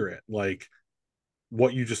 can hear it. Like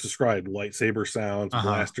what you just described, lightsaber sounds, Uh-huh.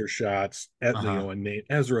 blaster shots, Uh-huh. a name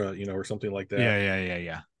Ezra, or something like that. Yeah, yeah, yeah,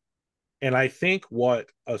 yeah. And I think what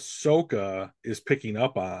Ahsoka is picking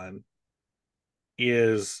up on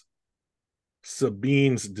is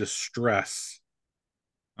Sabine's distress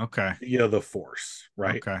Okay. via the Force,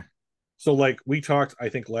 right? Okay. So, like we talked, I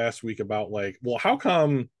think last week about like, well, how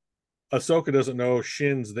come Ahsoka doesn't know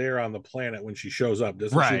Shin's there on the planet when she shows up?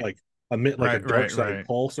 Doesn't she Right. like emit like a Right, dark right, side right.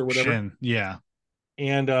 pulse or whatever? Shin. Yeah.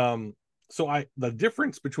 And so the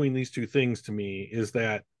difference between these two things to me is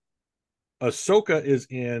that Ahsoka is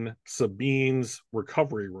in Sabine's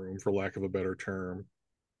recovery room, for lack of a better term,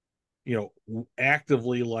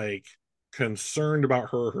 actively like concerned about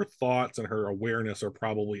her thoughts and her awareness are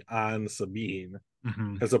probably on Sabine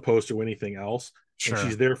Mm-hmm. as opposed to anything else. And Sure.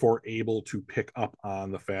 she's therefore able to pick up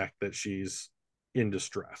on the fact that she's in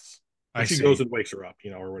distress. And I she goes see. and wakes her up,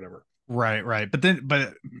 or whatever. Right, right.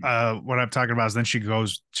 But what I'm talking about is then she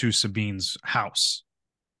goes to Sabine's house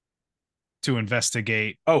to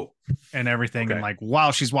investigate Oh, and everything. And okay. like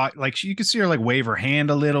while she's like you can see her like wave her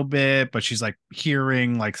hand a little bit, but she's like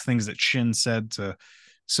hearing like things that Shin said to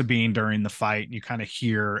Sabine during the fight. You kind of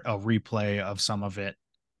hear a replay of some of it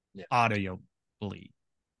Yeah. audibly.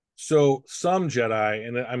 So some Jedi,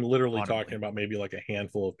 and I'm literally talking Audibly. about maybe like a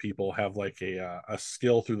handful of people, have like a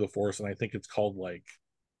skill through the Force, and I think it's called like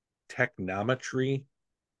technometry.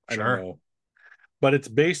 I don't Sure. know, but it's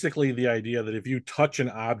basically the idea that if you touch an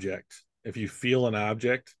object, if you feel an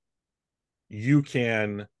object, you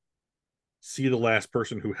can see the last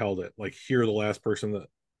person who held it, like hear the last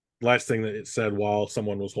thing that it said while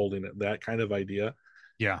someone was holding it, that kind of idea.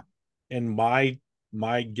 Yeah. And my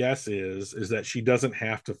guess is that she doesn't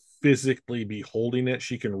have to physically be holding it.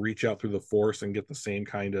 She can reach out through the Force and get the same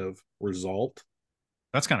kind of result.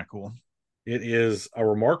 That's kind of cool. It is a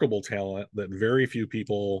remarkable talent that very few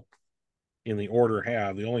people in the order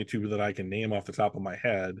have. The only two that I can name off the top of my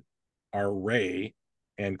head are Ray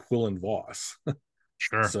and Quillen Voss.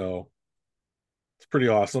 Sure. So it's pretty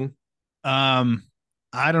awesome. Um,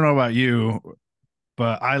 I don't know about you,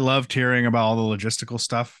 but I loved hearing about all the logistical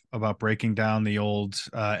stuff about breaking down the old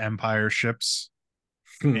Empire ships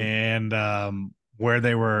and where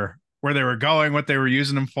they were going, what they were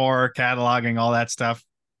using them for, cataloging all that stuff.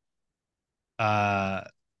 Uh,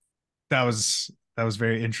 that was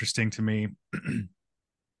very interesting to me.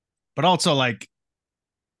 But also like,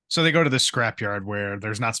 so they go to the scrapyard where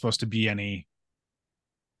there's not supposed to be any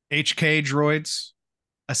HK droids,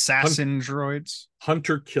 assassin droids.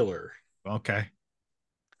 Hunter Killer. Okay,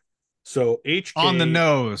 So on the HK,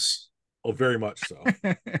 nose. oh, very much so.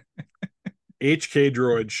 HK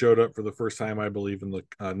droid showed up for the first time, I believe, in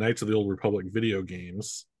the Knights of the Old Republic video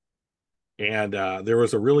games, and there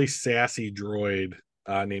was a really sassy droid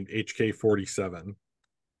named HK-47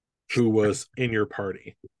 who was in your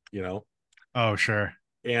party, you know, Oh, sure.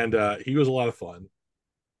 and he was a lot of fun,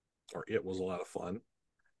 or it was a lot of fun.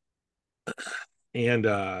 And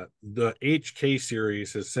the HK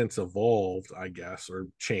series has since evolved, I guess, or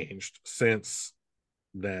changed since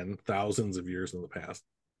then, thousands of years in the past.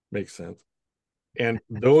 Makes sense. And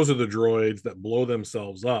those are the droids that blow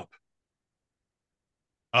themselves up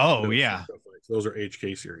Oh, during yeah. Ahsoka fights. Those are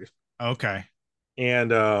HK series. Okay.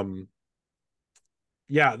 And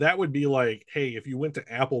yeah, that would be like, hey, if you went to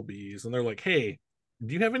Applebee's and they're like, hey,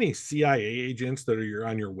 do you have any CIA agents that are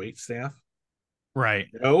on your wait staff? Right.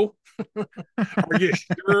 No. Are you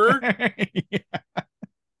sure?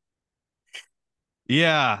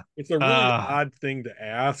 Yeah. It's a really Uh odd thing to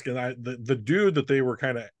ask. And the dude that they were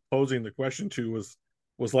kind of posing the question to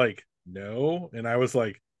was like, no. And I was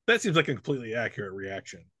like, that seems like a completely accurate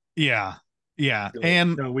reaction. yeah. Yeah. You're like,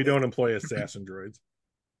 And no, we don't employ assassin droids.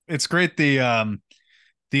 it's great the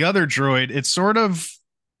other droid,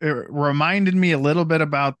 it reminded me a little bit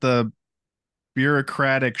about the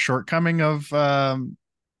bureaucratic shortcoming of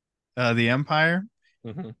the Empire,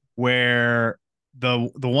 Mm-hmm. where the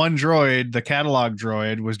one droid, the catalog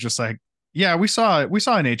droid, was just like, yeah, we saw an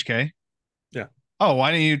HK. Yeah. Oh,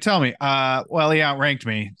 why didn't you tell me? Well, he outranked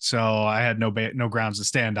me, so I had no grounds to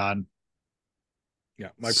stand on. Yeah.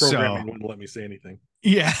 My So programming wouldn't let me say anything.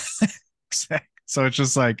 yeah, so it's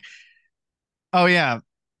just like, oh yeah,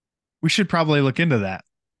 we should probably look into that.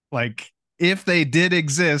 Like, if they did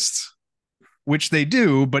exist, which they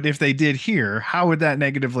do, but if they did here, how would that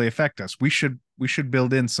negatively affect us? We should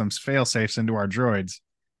build in some fail safes into our droids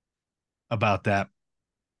about that.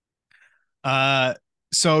 Uh,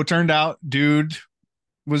 so it turned out, dude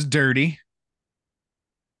was dirty.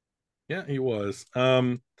 Yeah, he was.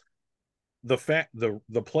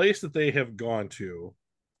 The place that they have gone to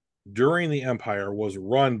during the Empire was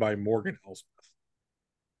run by Morgan Elsbeth.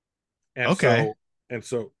 And Okay. so and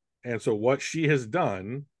so and so what she has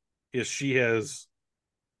done is she has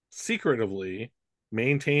secretively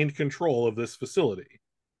maintained control of this facility.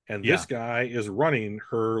 And this Yeah. guy is running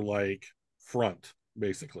her like front,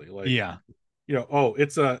 basically. Like, Yeah. oh,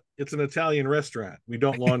 it's an Italian restaurant. We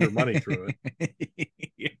don't launder money through it.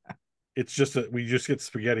 Yeah. It's just that we just get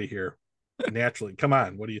spaghetti here naturally. Come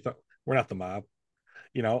on, what do you think? We're not the mob,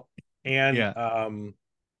 you know. And Yeah.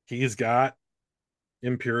 he's got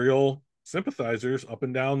imperial sympathizers up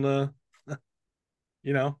and down the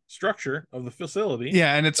structure of the facility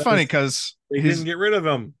Yeah, and it's funny because because they didn't his get rid of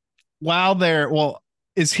him. while there, well,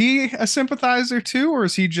 is he a sympathizer too, or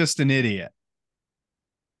is he just an idiot?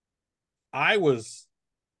 I was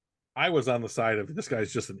I was on the side of this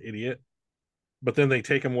guy's just an idiot, but then they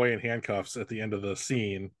take him away in handcuffs at the end of the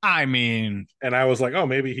scene, I mean, and I was like, oh,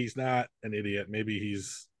 maybe he's not an idiot, maybe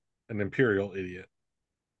he's an imperial idiot.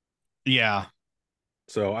 yeah.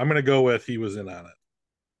 So I'm gonna go with he was in on it.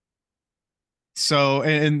 So,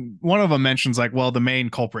 and one of them mentions like, well, the main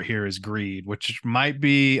culprit here is greed, which might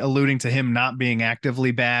be alluding to him not being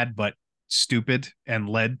actively bad, but stupid and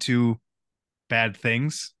led to bad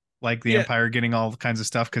things, like the Yeah, Empire getting all kinds of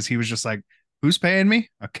stuff because he was just like, "Who's paying me?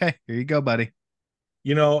 Okay, here you go, buddy."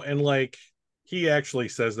 and like he actually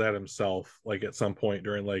says that himself, like at some point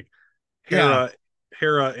during like Yeah,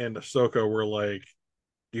 Hera and Ahsoka were like,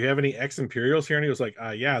 do you have any ex-imperials here? And he was like,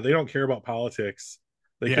 yeah, they don't care about politics.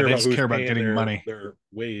 They yeah, care they about just who's care about paying getting their money. their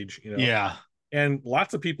wage. Yeah, And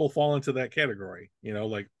lots of people fall into that category.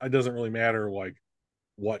 Like it doesn't really matter like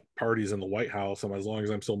what party's in the White House, as long as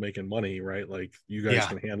I'm still making money, right? Like you guys yeah,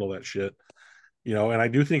 can handle that shit. And I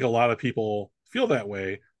do think a lot of people feel that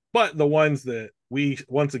way, but the ones that we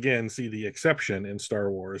once again see the exception in Star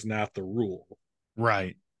Wars, not the rule.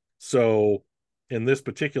 right. So in this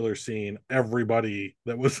particular scene, everybody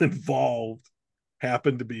that was involved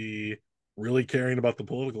happened to be really caring about the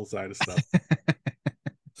political side of stuff.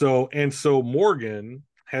 So Morgan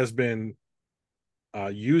has been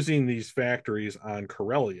using these factories on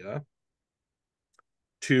Corellia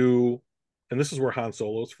to, and this is where Han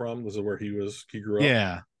Solo's from. This is where he grew up.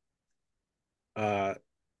 Yeah, Uh,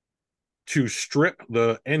 to strip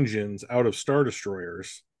the engines out of Star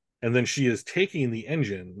Destroyers, and then she is taking the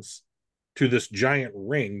engines to this giant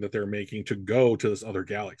ring that they're making to go to this other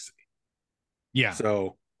galaxy. yeah,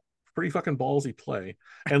 So pretty fucking ballsy play.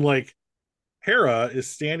 And like Hera is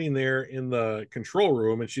standing there in the control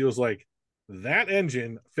room and she was like, that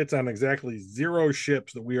engine fits on exactly 0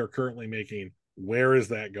 ships that we are currently making. Where is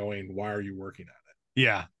that going? Why are you working on it?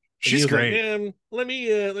 yeah. And he She's was like, great. let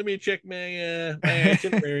me check my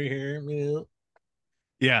itinerary here.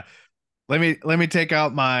 Yeah, let me take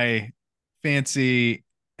out my fancy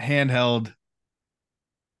handheld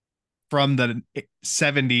from the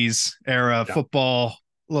 70s era Yeah. football,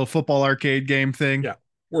 little football arcade game thing. Yeah.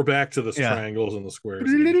 We're back to this Yeah. triangles and the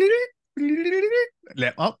squares again.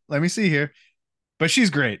 Oh, let me see here. But she's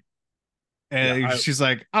great. Yeah. And she's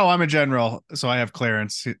like, "Oh, I'm a general, so I have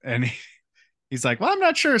clearance." And he's like, "Well, I'm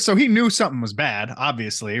not sure." So he knew something was bad,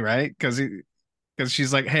 obviously, right? Because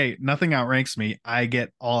she's like, "Hey, nothing outranks me. I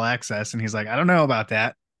get all access." And he's like, "I don't know about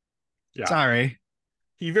that. Yeah. Sorry."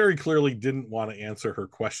 He very clearly didn't want to answer her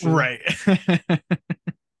question. Right.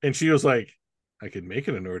 And she was like, I could make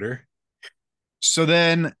it an order. So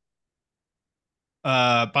then,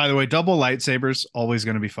 by the way, double lightsabers always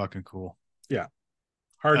going to be fucking cool. Yeah.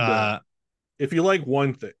 Hard to, Uh, if you like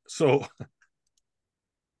one thing. So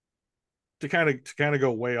to kind of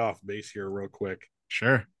go way off base here real quick.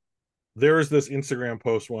 sure, There was this Instagram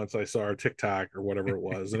post once I saw, or TikTok or whatever it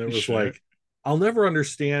was, and it was sure. like, I'll never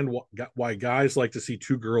understand why guys like to see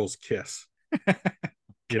 2 girls kiss, you Okay.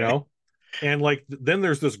 know? And like then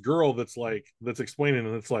there's this girl that's explaining,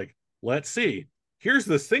 and it's like, let's see. Here's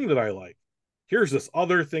this thing that I like. Here's this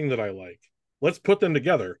other thing that I like. Let's put them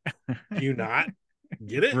together. Do you not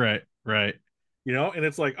get it? Right, right. And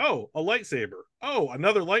it's like, oh, a lightsaber. Oh,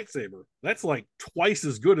 another lightsaber. That's like twice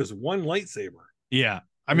as good as one lightsaber. Yeah.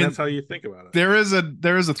 I And that's mean, how you think about it. there is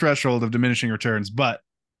a threshold of diminishing returns, but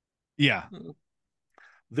yeah. I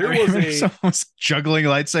There mean, was if a someone's juggling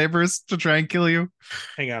lightsabers to try and kill you.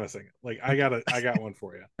 hang on a second. Like I got one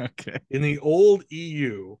for you. Okay. In the old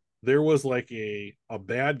EU, there was like a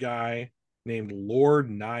bad guy named Lord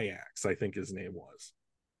Nyax, I think his name was.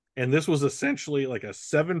 And this was essentially like a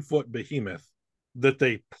 7-foot behemoth that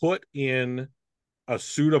they put in a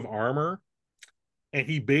suit of armor. And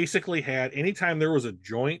he basically had, anytime there was a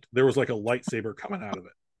joint, there was like a lightsaber coming out of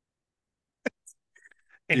it.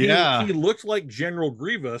 And he Yeah. looked like General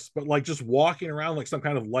Grievous, but like just walking around like some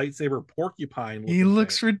kind of lightsaber porcupine He looking thing.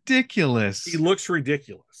 looks He ridiculous. looks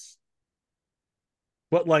ridiculous.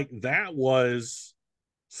 But like that was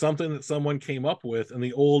something that someone came up with in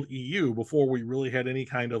the old EU before we really had any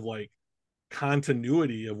kind of like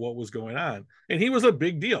continuity of what was going on. And he was a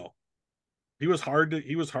big deal. He was hard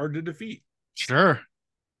to defeat, Sure.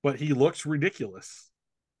 but he looks ridiculous.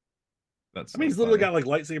 That's I mean, so he's literally funny. got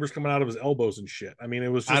like lightsabers coming out of his elbows and shit. I mean,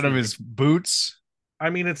 it was just Out of his ridiculous. boots. I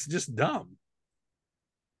mean, it's just dumb.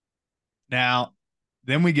 Now,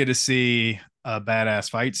 then we get to see a badass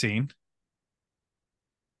fight scene.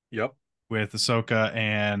 Yep. with Ahsoka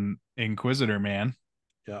and Inquisitor Man.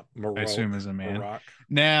 Yeah, I assume is a man. Marok.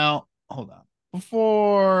 Now, hold on.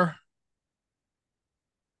 Before,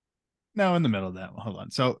 no, in the middle of that. Hold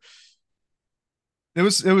on. So it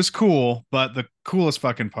was cool, but the coolest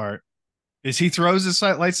fucking part is he throws his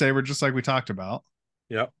lightsaber just like we talked about,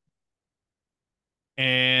 Yep.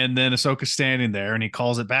 and then Ahsoka's standing there, and he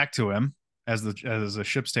calls it back to him as the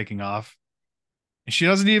ship's taking off, and she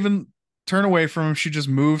doesn't even turn away from him. She just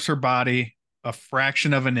moves her body a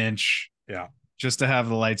fraction of an inch Yeah. just to have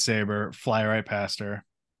the lightsaber fly right past her.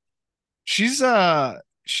 She's got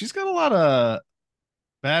a lot of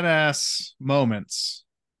badass moments,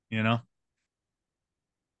 you know.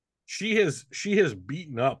 She has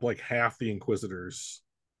beaten up like half the Inquisitors. Uh,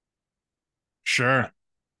 Sure.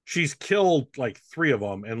 she's killed like three of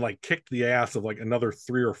them and like kicked the ass of like another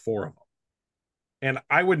three or four of them. And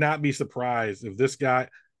I would not be surprised if this guy,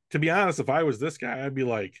 to be honest, if I was this guy, I'd be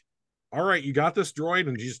like, all right, you got this droid,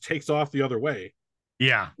 and he just takes off the other way.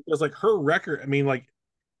 Yeah. Because like her record, I mean, like,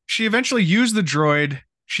 She eventually used the droid.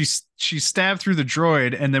 She stabbed through the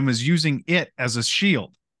droid and then was using it as a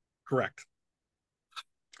shield. correct.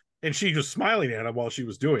 And she was smiling at him while she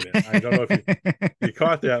was doing it. I don't know if you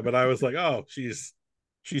caught that, but I was like, oh, she's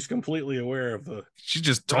completely aware of the She's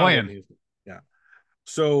just problem. toying. Yeah.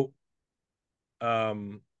 So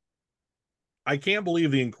um I can't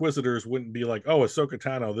believe the Inquisitors wouldn't be like, oh, Ahsoka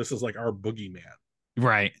Tano, this is like our boogeyman,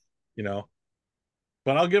 Right. you know?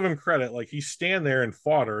 But I'll give him credit. Like he stand there and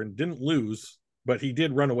fought her and didn't lose, but he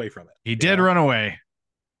did run away from it, He you did know? run away.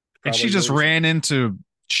 And she Probably just really smart. ran into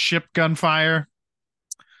ship gunfire.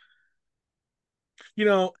 You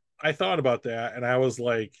know, I thought about that and I was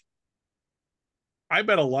like, I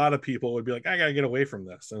bet a lot of people would be like, I gotta get away from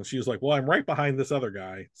this. And she was like, well, I'm right behind this other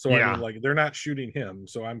guy. So I mean, Yeah. like, they're not shooting him,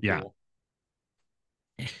 so I'm Yeah. cool.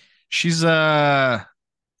 She's uh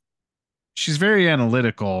she's very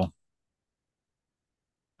analytical,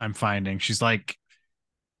 I'm finding. She's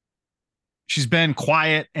been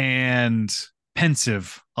quiet and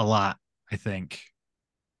pensive a lot, I think,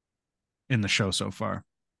 in the show so far.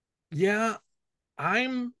 Yeah,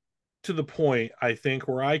 I'm to the point, I think,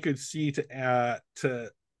 where I could see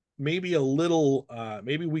to maybe a little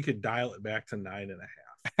maybe we could dial it back to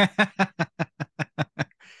 9.5.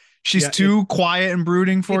 She's Yeah, it too quiet and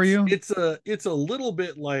brooding for it's you. it's a little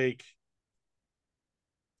bit like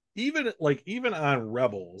even on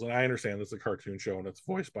Rebels, and I understand this is a cartoon show and it's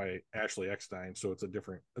voiced by Ashley Eckstein, so it's a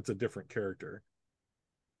different character.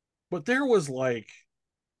 But there was like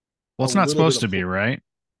Well, a it's not little bit supposed to of be, right?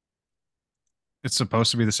 It's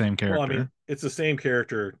supposed to be the same well, I mean, character. it's the same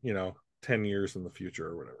character, 10 years in the future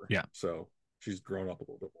or whatever. Yeah. So she's grown up a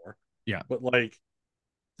little bit more. Yeah. But like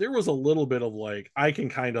there was a little bit of like I can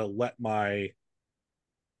kind of let my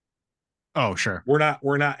Oh, sure. we're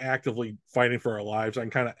not actively fighting for our lives. I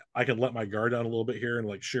can let my guard down a little bit here and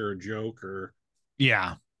like share a joke or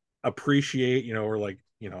Yeah. appreciate, or like,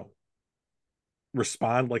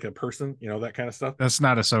 respond like a person, that kind of stuff. That's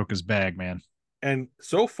not Ahsoka's bag, man. And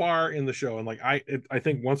so far in the show, and like I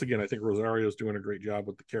think once again, I think Rosario's doing a great job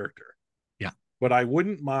with the character. Yeah. But I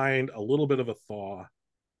wouldn't mind a little bit of a thaw,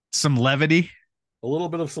 Some levity. a little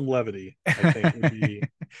bit of some levity. I think would be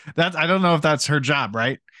That's I don't know if that's her job,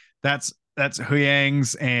 right? That's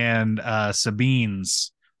Huyang's and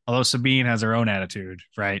Sabine's. Although Sabine has her own attitude,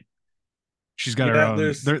 right? She's got her yeah.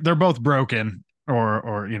 own. They're both broken,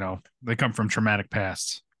 or they come from traumatic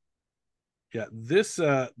pasts. This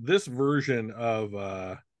version of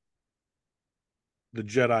the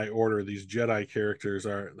Jedi Order, these Jedi characters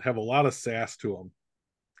have a lot of sass to them,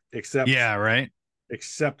 except Yeah, right.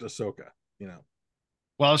 except Ahsoka,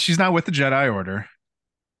 Well, she's not with the Jedi Order,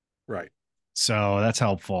 right? so that's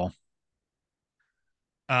helpful.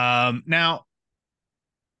 Now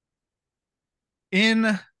in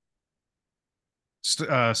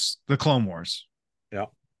the Clone Wars, Yeah.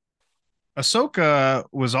 Ahsoka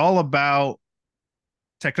was all about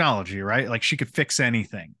technology, right? Like she could fix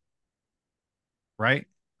anything, right?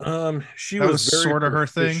 She That was was very sort of her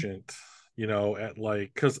thing. proficient, at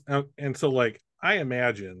like because and so like I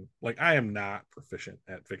imagine like I am not proficient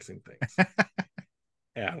at fixing things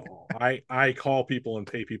at all. I call people and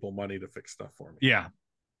pay people money to fix stuff for me. Yeah,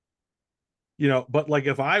 But like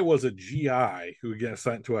if I was a GI who gets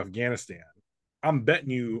sent to Afghanistan, I'm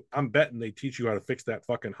betting they teach you how to fix that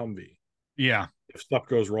fucking Humvee yeah, if stuff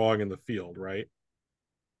goes wrong in the field, right?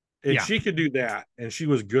 And yeah. she could do that, and she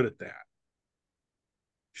was good at that.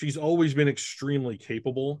 She's always been extremely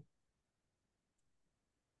capable.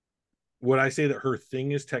 Would I say that her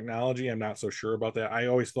thing is technology? I'm not so sure about that. I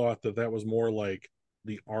always thought that that was more like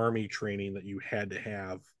the army training that you had to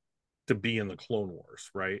have to be in the Clone Wars,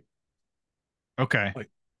 right? Okay. Like,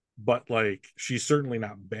 but like she's certainly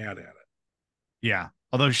not bad at it. Yeah.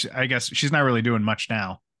 Although I guess she's not really doing much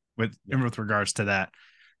now No, with regards to that.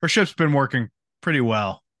 Her ship's been working pretty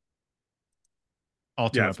well all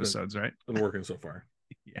yeah, two it's been episodes, right? been working so far.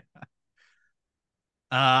 Yeah.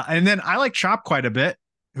 And then I like Chop quite a bit,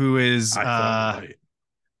 who is I thought you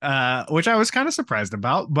might. which I was kind of surprised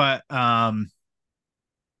about, but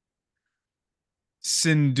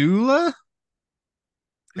Syndulla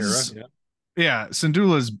Hera, is yeah, yeah,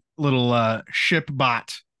 Syndulla's little ship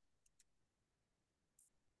bot.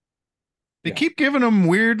 They yeah, keep giving him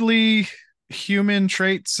weirdly human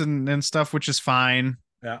traits and stuff, which is fine.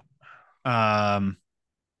 yeah. Um,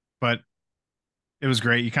 but it was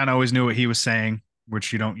great. You kind of always knew what he was saying,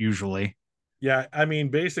 which you don't usually. Yeah, I mean,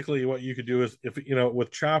 basically, what you could do is, if you know,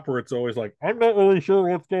 with Chopper, it's always like, I'm not really sure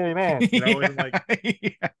what's going on, and like Yeah.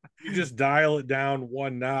 Yeah. you just dial it down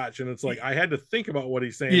one notch, and it's like I had to think about what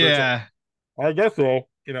he's saying, but it's like, Yeah. I guess so, or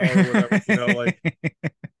whatever, like,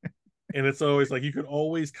 and it's always like you could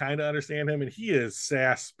always kind of understand him, and he is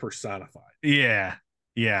sass personified. Yeah.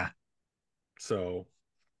 Yeah. So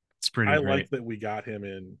It's pretty I great. like that we got him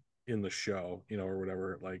in the show, or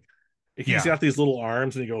whatever. Like he's Yeah. got these little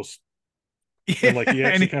arms, and he goes, and Yeah. like he And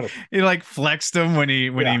actually kind of, he like flexed him yeah,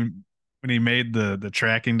 when he made the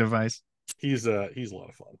tracking device. he's a lot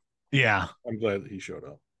of fun. Yeah. I'm glad that he showed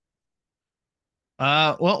up.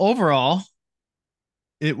 Well, overall,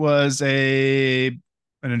 it was an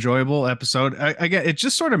enjoyable episode. I get it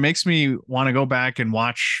just sort of makes me want to go back and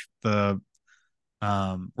watch the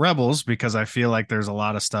Rebels because I feel like there's a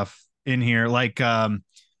lot of stuff in here. Like when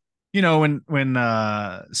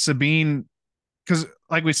Sabine, because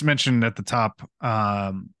like we mentioned at the top,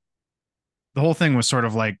 the whole thing was sort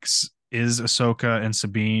of like, is Ahsoka and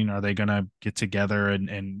Sabine, are they gonna get together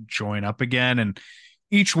and join up again? And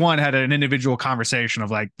each one had an individual conversation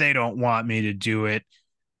of like, they don't want me to do it.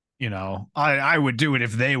 I would do it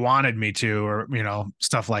if they wanted me to, or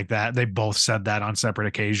stuff like that. They both said that on separate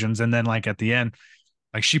occasions, and then like at the end,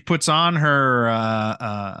 like she puts on her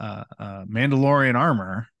Mandalorian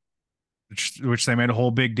armor, which they made a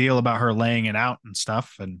whole big deal about her laying it out and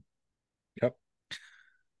stuff, Yep.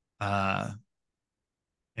 uh,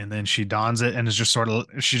 and then she dons it and is just sort of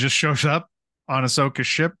she just shows up on Ahsoka's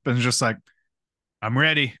ship and is just like, I'm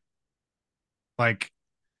ready. Like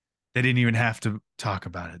they didn't even have to talk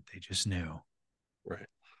about it; they just knew Right.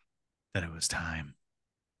 that it was time.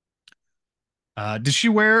 Did she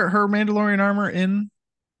wear her Mandalorian armor in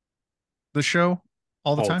the show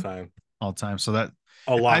all the All the time? time. All the time. So that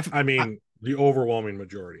A lot. I've I mean, the overwhelming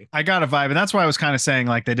majority. I got a vibe, and that's why I was kind of saying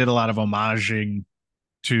like they did a lot of homaging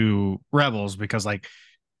to Rebels because like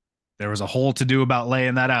there was a whole to do about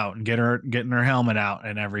laying that out and getting her helmet out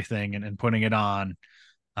and everything and putting it on.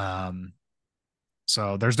 Um,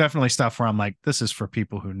 so there's definitely stuff where I'm like, this is for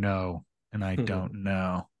people who know, and I don't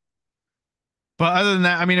know. But other than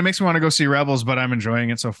that, I mean, it makes me want to go see Rebels, but I'm enjoying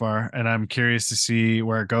it so far, and I'm curious to see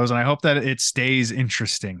where it goes, and I hope that it stays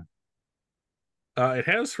interesting. It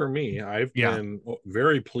has for me. I've Yeah. been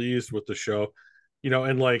very pleased with the show,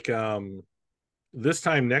 and like this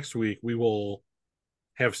time next week we will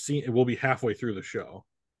have seen. We'll be halfway through the show.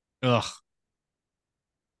 Ugh,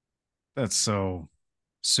 that's so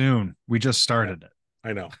soon. We just Yeah, started it.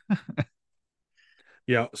 I know.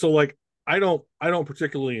 Yeah, so like I don't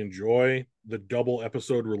particularly enjoy the double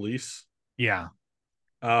episode release. Yeah.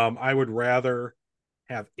 I would rather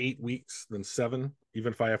have 8 weeks than seven,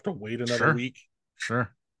 even if I have to wait another Sure. week.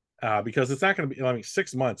 Sure. Because it's not going to be. I mean,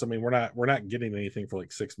 6 months. I mean, we're not getting anything for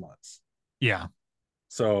like 6 months. Yeah.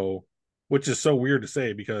 So, which is so weird to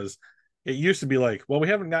say because it used to be like, well, we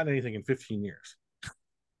haven't gotten anything in 15 years.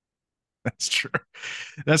 That's true.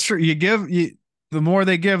 That's true. The more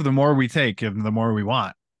they give, the more we take, and the more we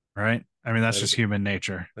want. Right? I mean, that's That is just human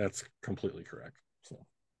nature. that's completely correct. So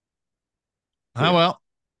Oh yeah. well.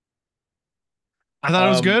 I thought it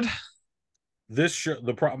was Um, good. this show,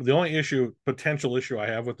 the only potential issue I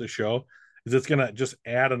have with the show is it's gonna just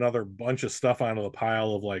add another bunch of stuff onto the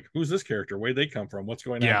pile of like, who's this character? Where'd they come from? What's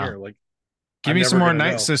going on Yeah. here? Like, Give I'm me some never more gonna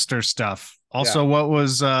Night know. Sister stuff. Yeah, Also, what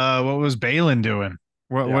was Balin doing?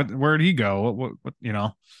 yeah. Where'd he go? What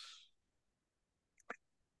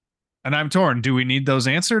And I'm torn. Do we need those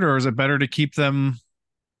answered, or is it better to keep them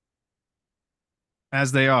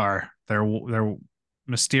as they are? They're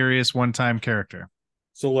mysterious one-time character.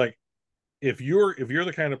 So like, if you're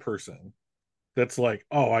the kind of person that's like,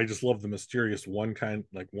 oh, I just love the mysterious one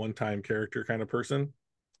time character kind of person. Yeah.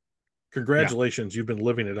 Congratulations, you've been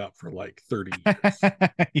living it up for like 30 years.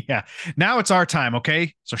 Yeah. Now it's our time,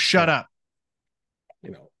 okay? So shut Yeah,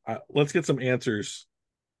 up. let's get some answers.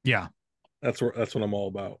 Yeah. That's what I'm all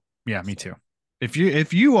about. Yeah, me So too.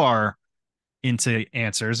 if you are into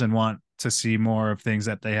answers and want to see more of things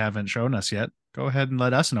that they haven't shown us yet, go ahead and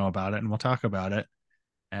let us know about it, and we'll talk about it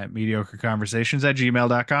at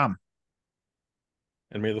mediocreconversations@gmail.com.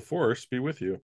 And may the force be with you.